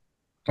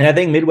 And I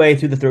think midway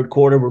through the third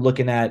quarter, we're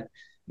looking at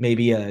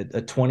maybe a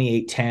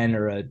 28-10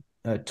 or a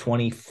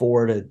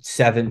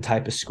 24-7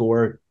 type of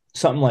score,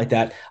 something like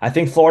that. I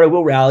think Florida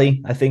will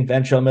rally. I think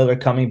Ventrell Miller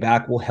coming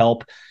back will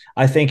help.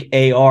 I think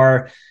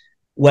AR,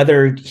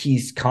 whether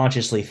he's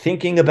consciously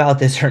thinking about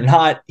this or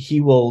not,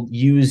 he will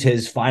use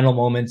his final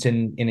moments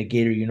in a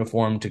Gator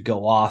uniform to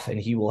go off,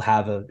 and he will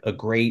have a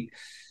great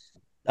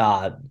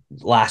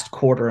last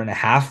quarter and a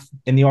half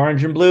in the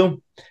orange and blue.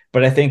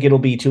 But I think it'll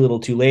be too little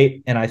too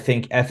late, and I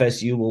think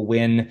FSU will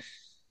win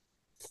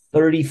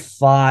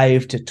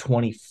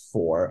 35-24.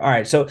 All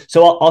right, so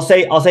I'll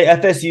say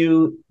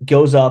FSU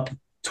goes up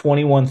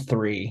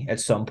 21-3 at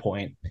some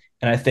point,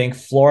 and I think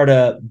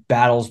Florida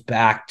battles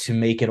back to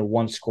make it a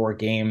 1-score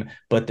game,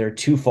 but they're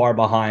too far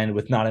behind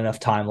with not enough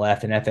time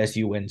left, and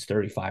FSU wins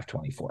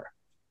 35-24.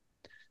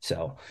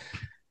 So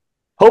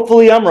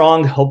hopefully I'm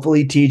wrong.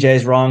 Hopefully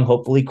TJ's wrong.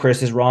 Hopefully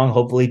Chris is wrong.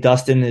 Hopefully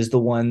Dustin is the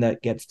one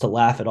that gets to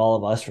laugh at all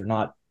of us for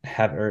not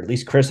having, or at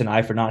least Chris and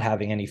I, for not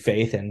having any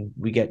faith, and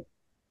we get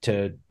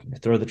to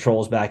throw the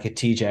trolls back at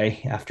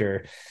TJ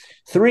after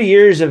 4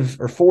 years of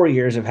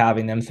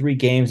having them, 3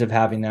 games of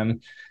having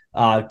them.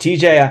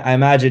 TJ, I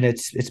imagine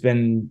it's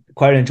been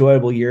quite an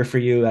enjoyable year for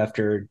you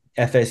after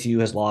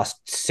FSU has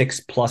lost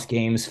 6+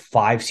 games,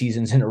 5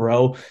 seasons in a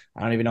row.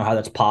 I don't even know how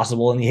that's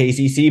possible in the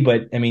ACC,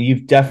 but I mean,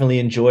 you've definitely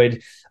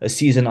enjoyed a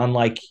season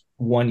unlike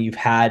one you've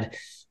had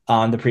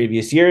the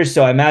previous years.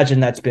 So I imagine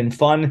that's been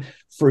fun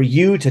for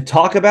you to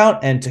talk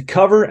about and to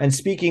cover. And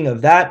speaking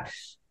of that,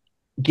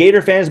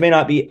 Gator fans may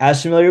not be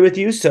as familiar with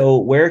you, so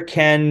where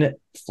can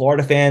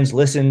Florida fans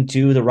listen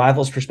to the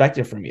Rivals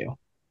perspective from you?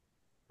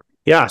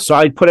 Yeah, so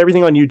I put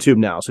everything on YouTube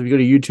now. So if you go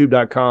to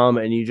youtube.com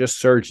and you just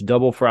search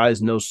Double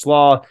Fries No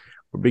Slaw,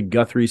 we're big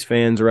Guthrie's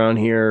fans around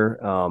here.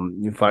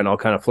 You can find all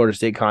kind of Florida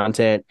State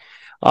content.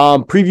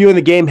 Previewing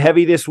the game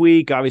heavy this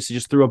week. Obviously,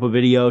 just threw up a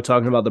video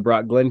talking about the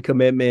Brock Glenn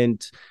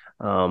commitment.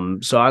 So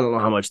I don't know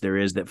how much there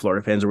is that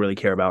Florida fans will really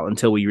care about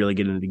until we really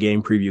get into the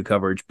game preview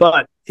coverage.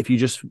 But if you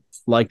just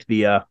liked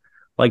the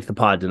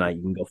pod tonight,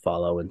 you can go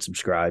follow and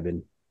subscribe,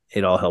 and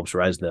it all helps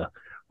rise the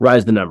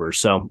numbers.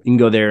 So you can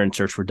go there and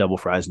search for Double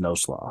Fries No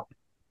Slaw.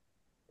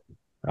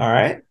 All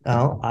right.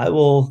 Well, I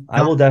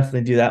will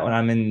definitely do that when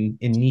I'm in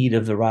need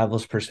of the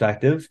Rivals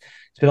perspective.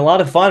 It's been a lot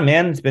of fun,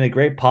 man. It's been a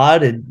great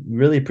pod. I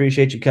really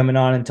appreciate you coming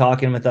on and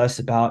talking with us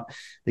about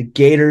the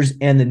Gators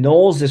and the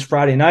Noles this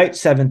Friday night,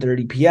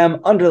 7:30 p.m.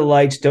 under the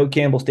lights, Doak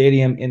Campbell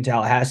Stadium in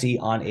Tallahassee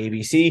on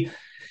ABC.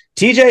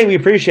 TJ, we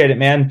appreciate it,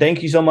 man.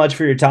 Thank you so much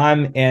for your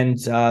time, and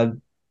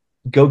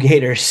go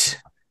Gators.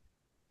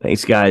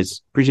 Thanks,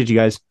 guys. Appreciate you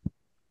guys.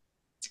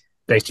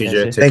 Thanks,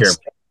 TJ. Take care.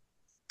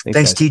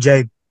 Thanks, guys.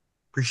 TJ.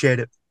 Appreciate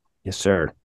it. Yes, sir.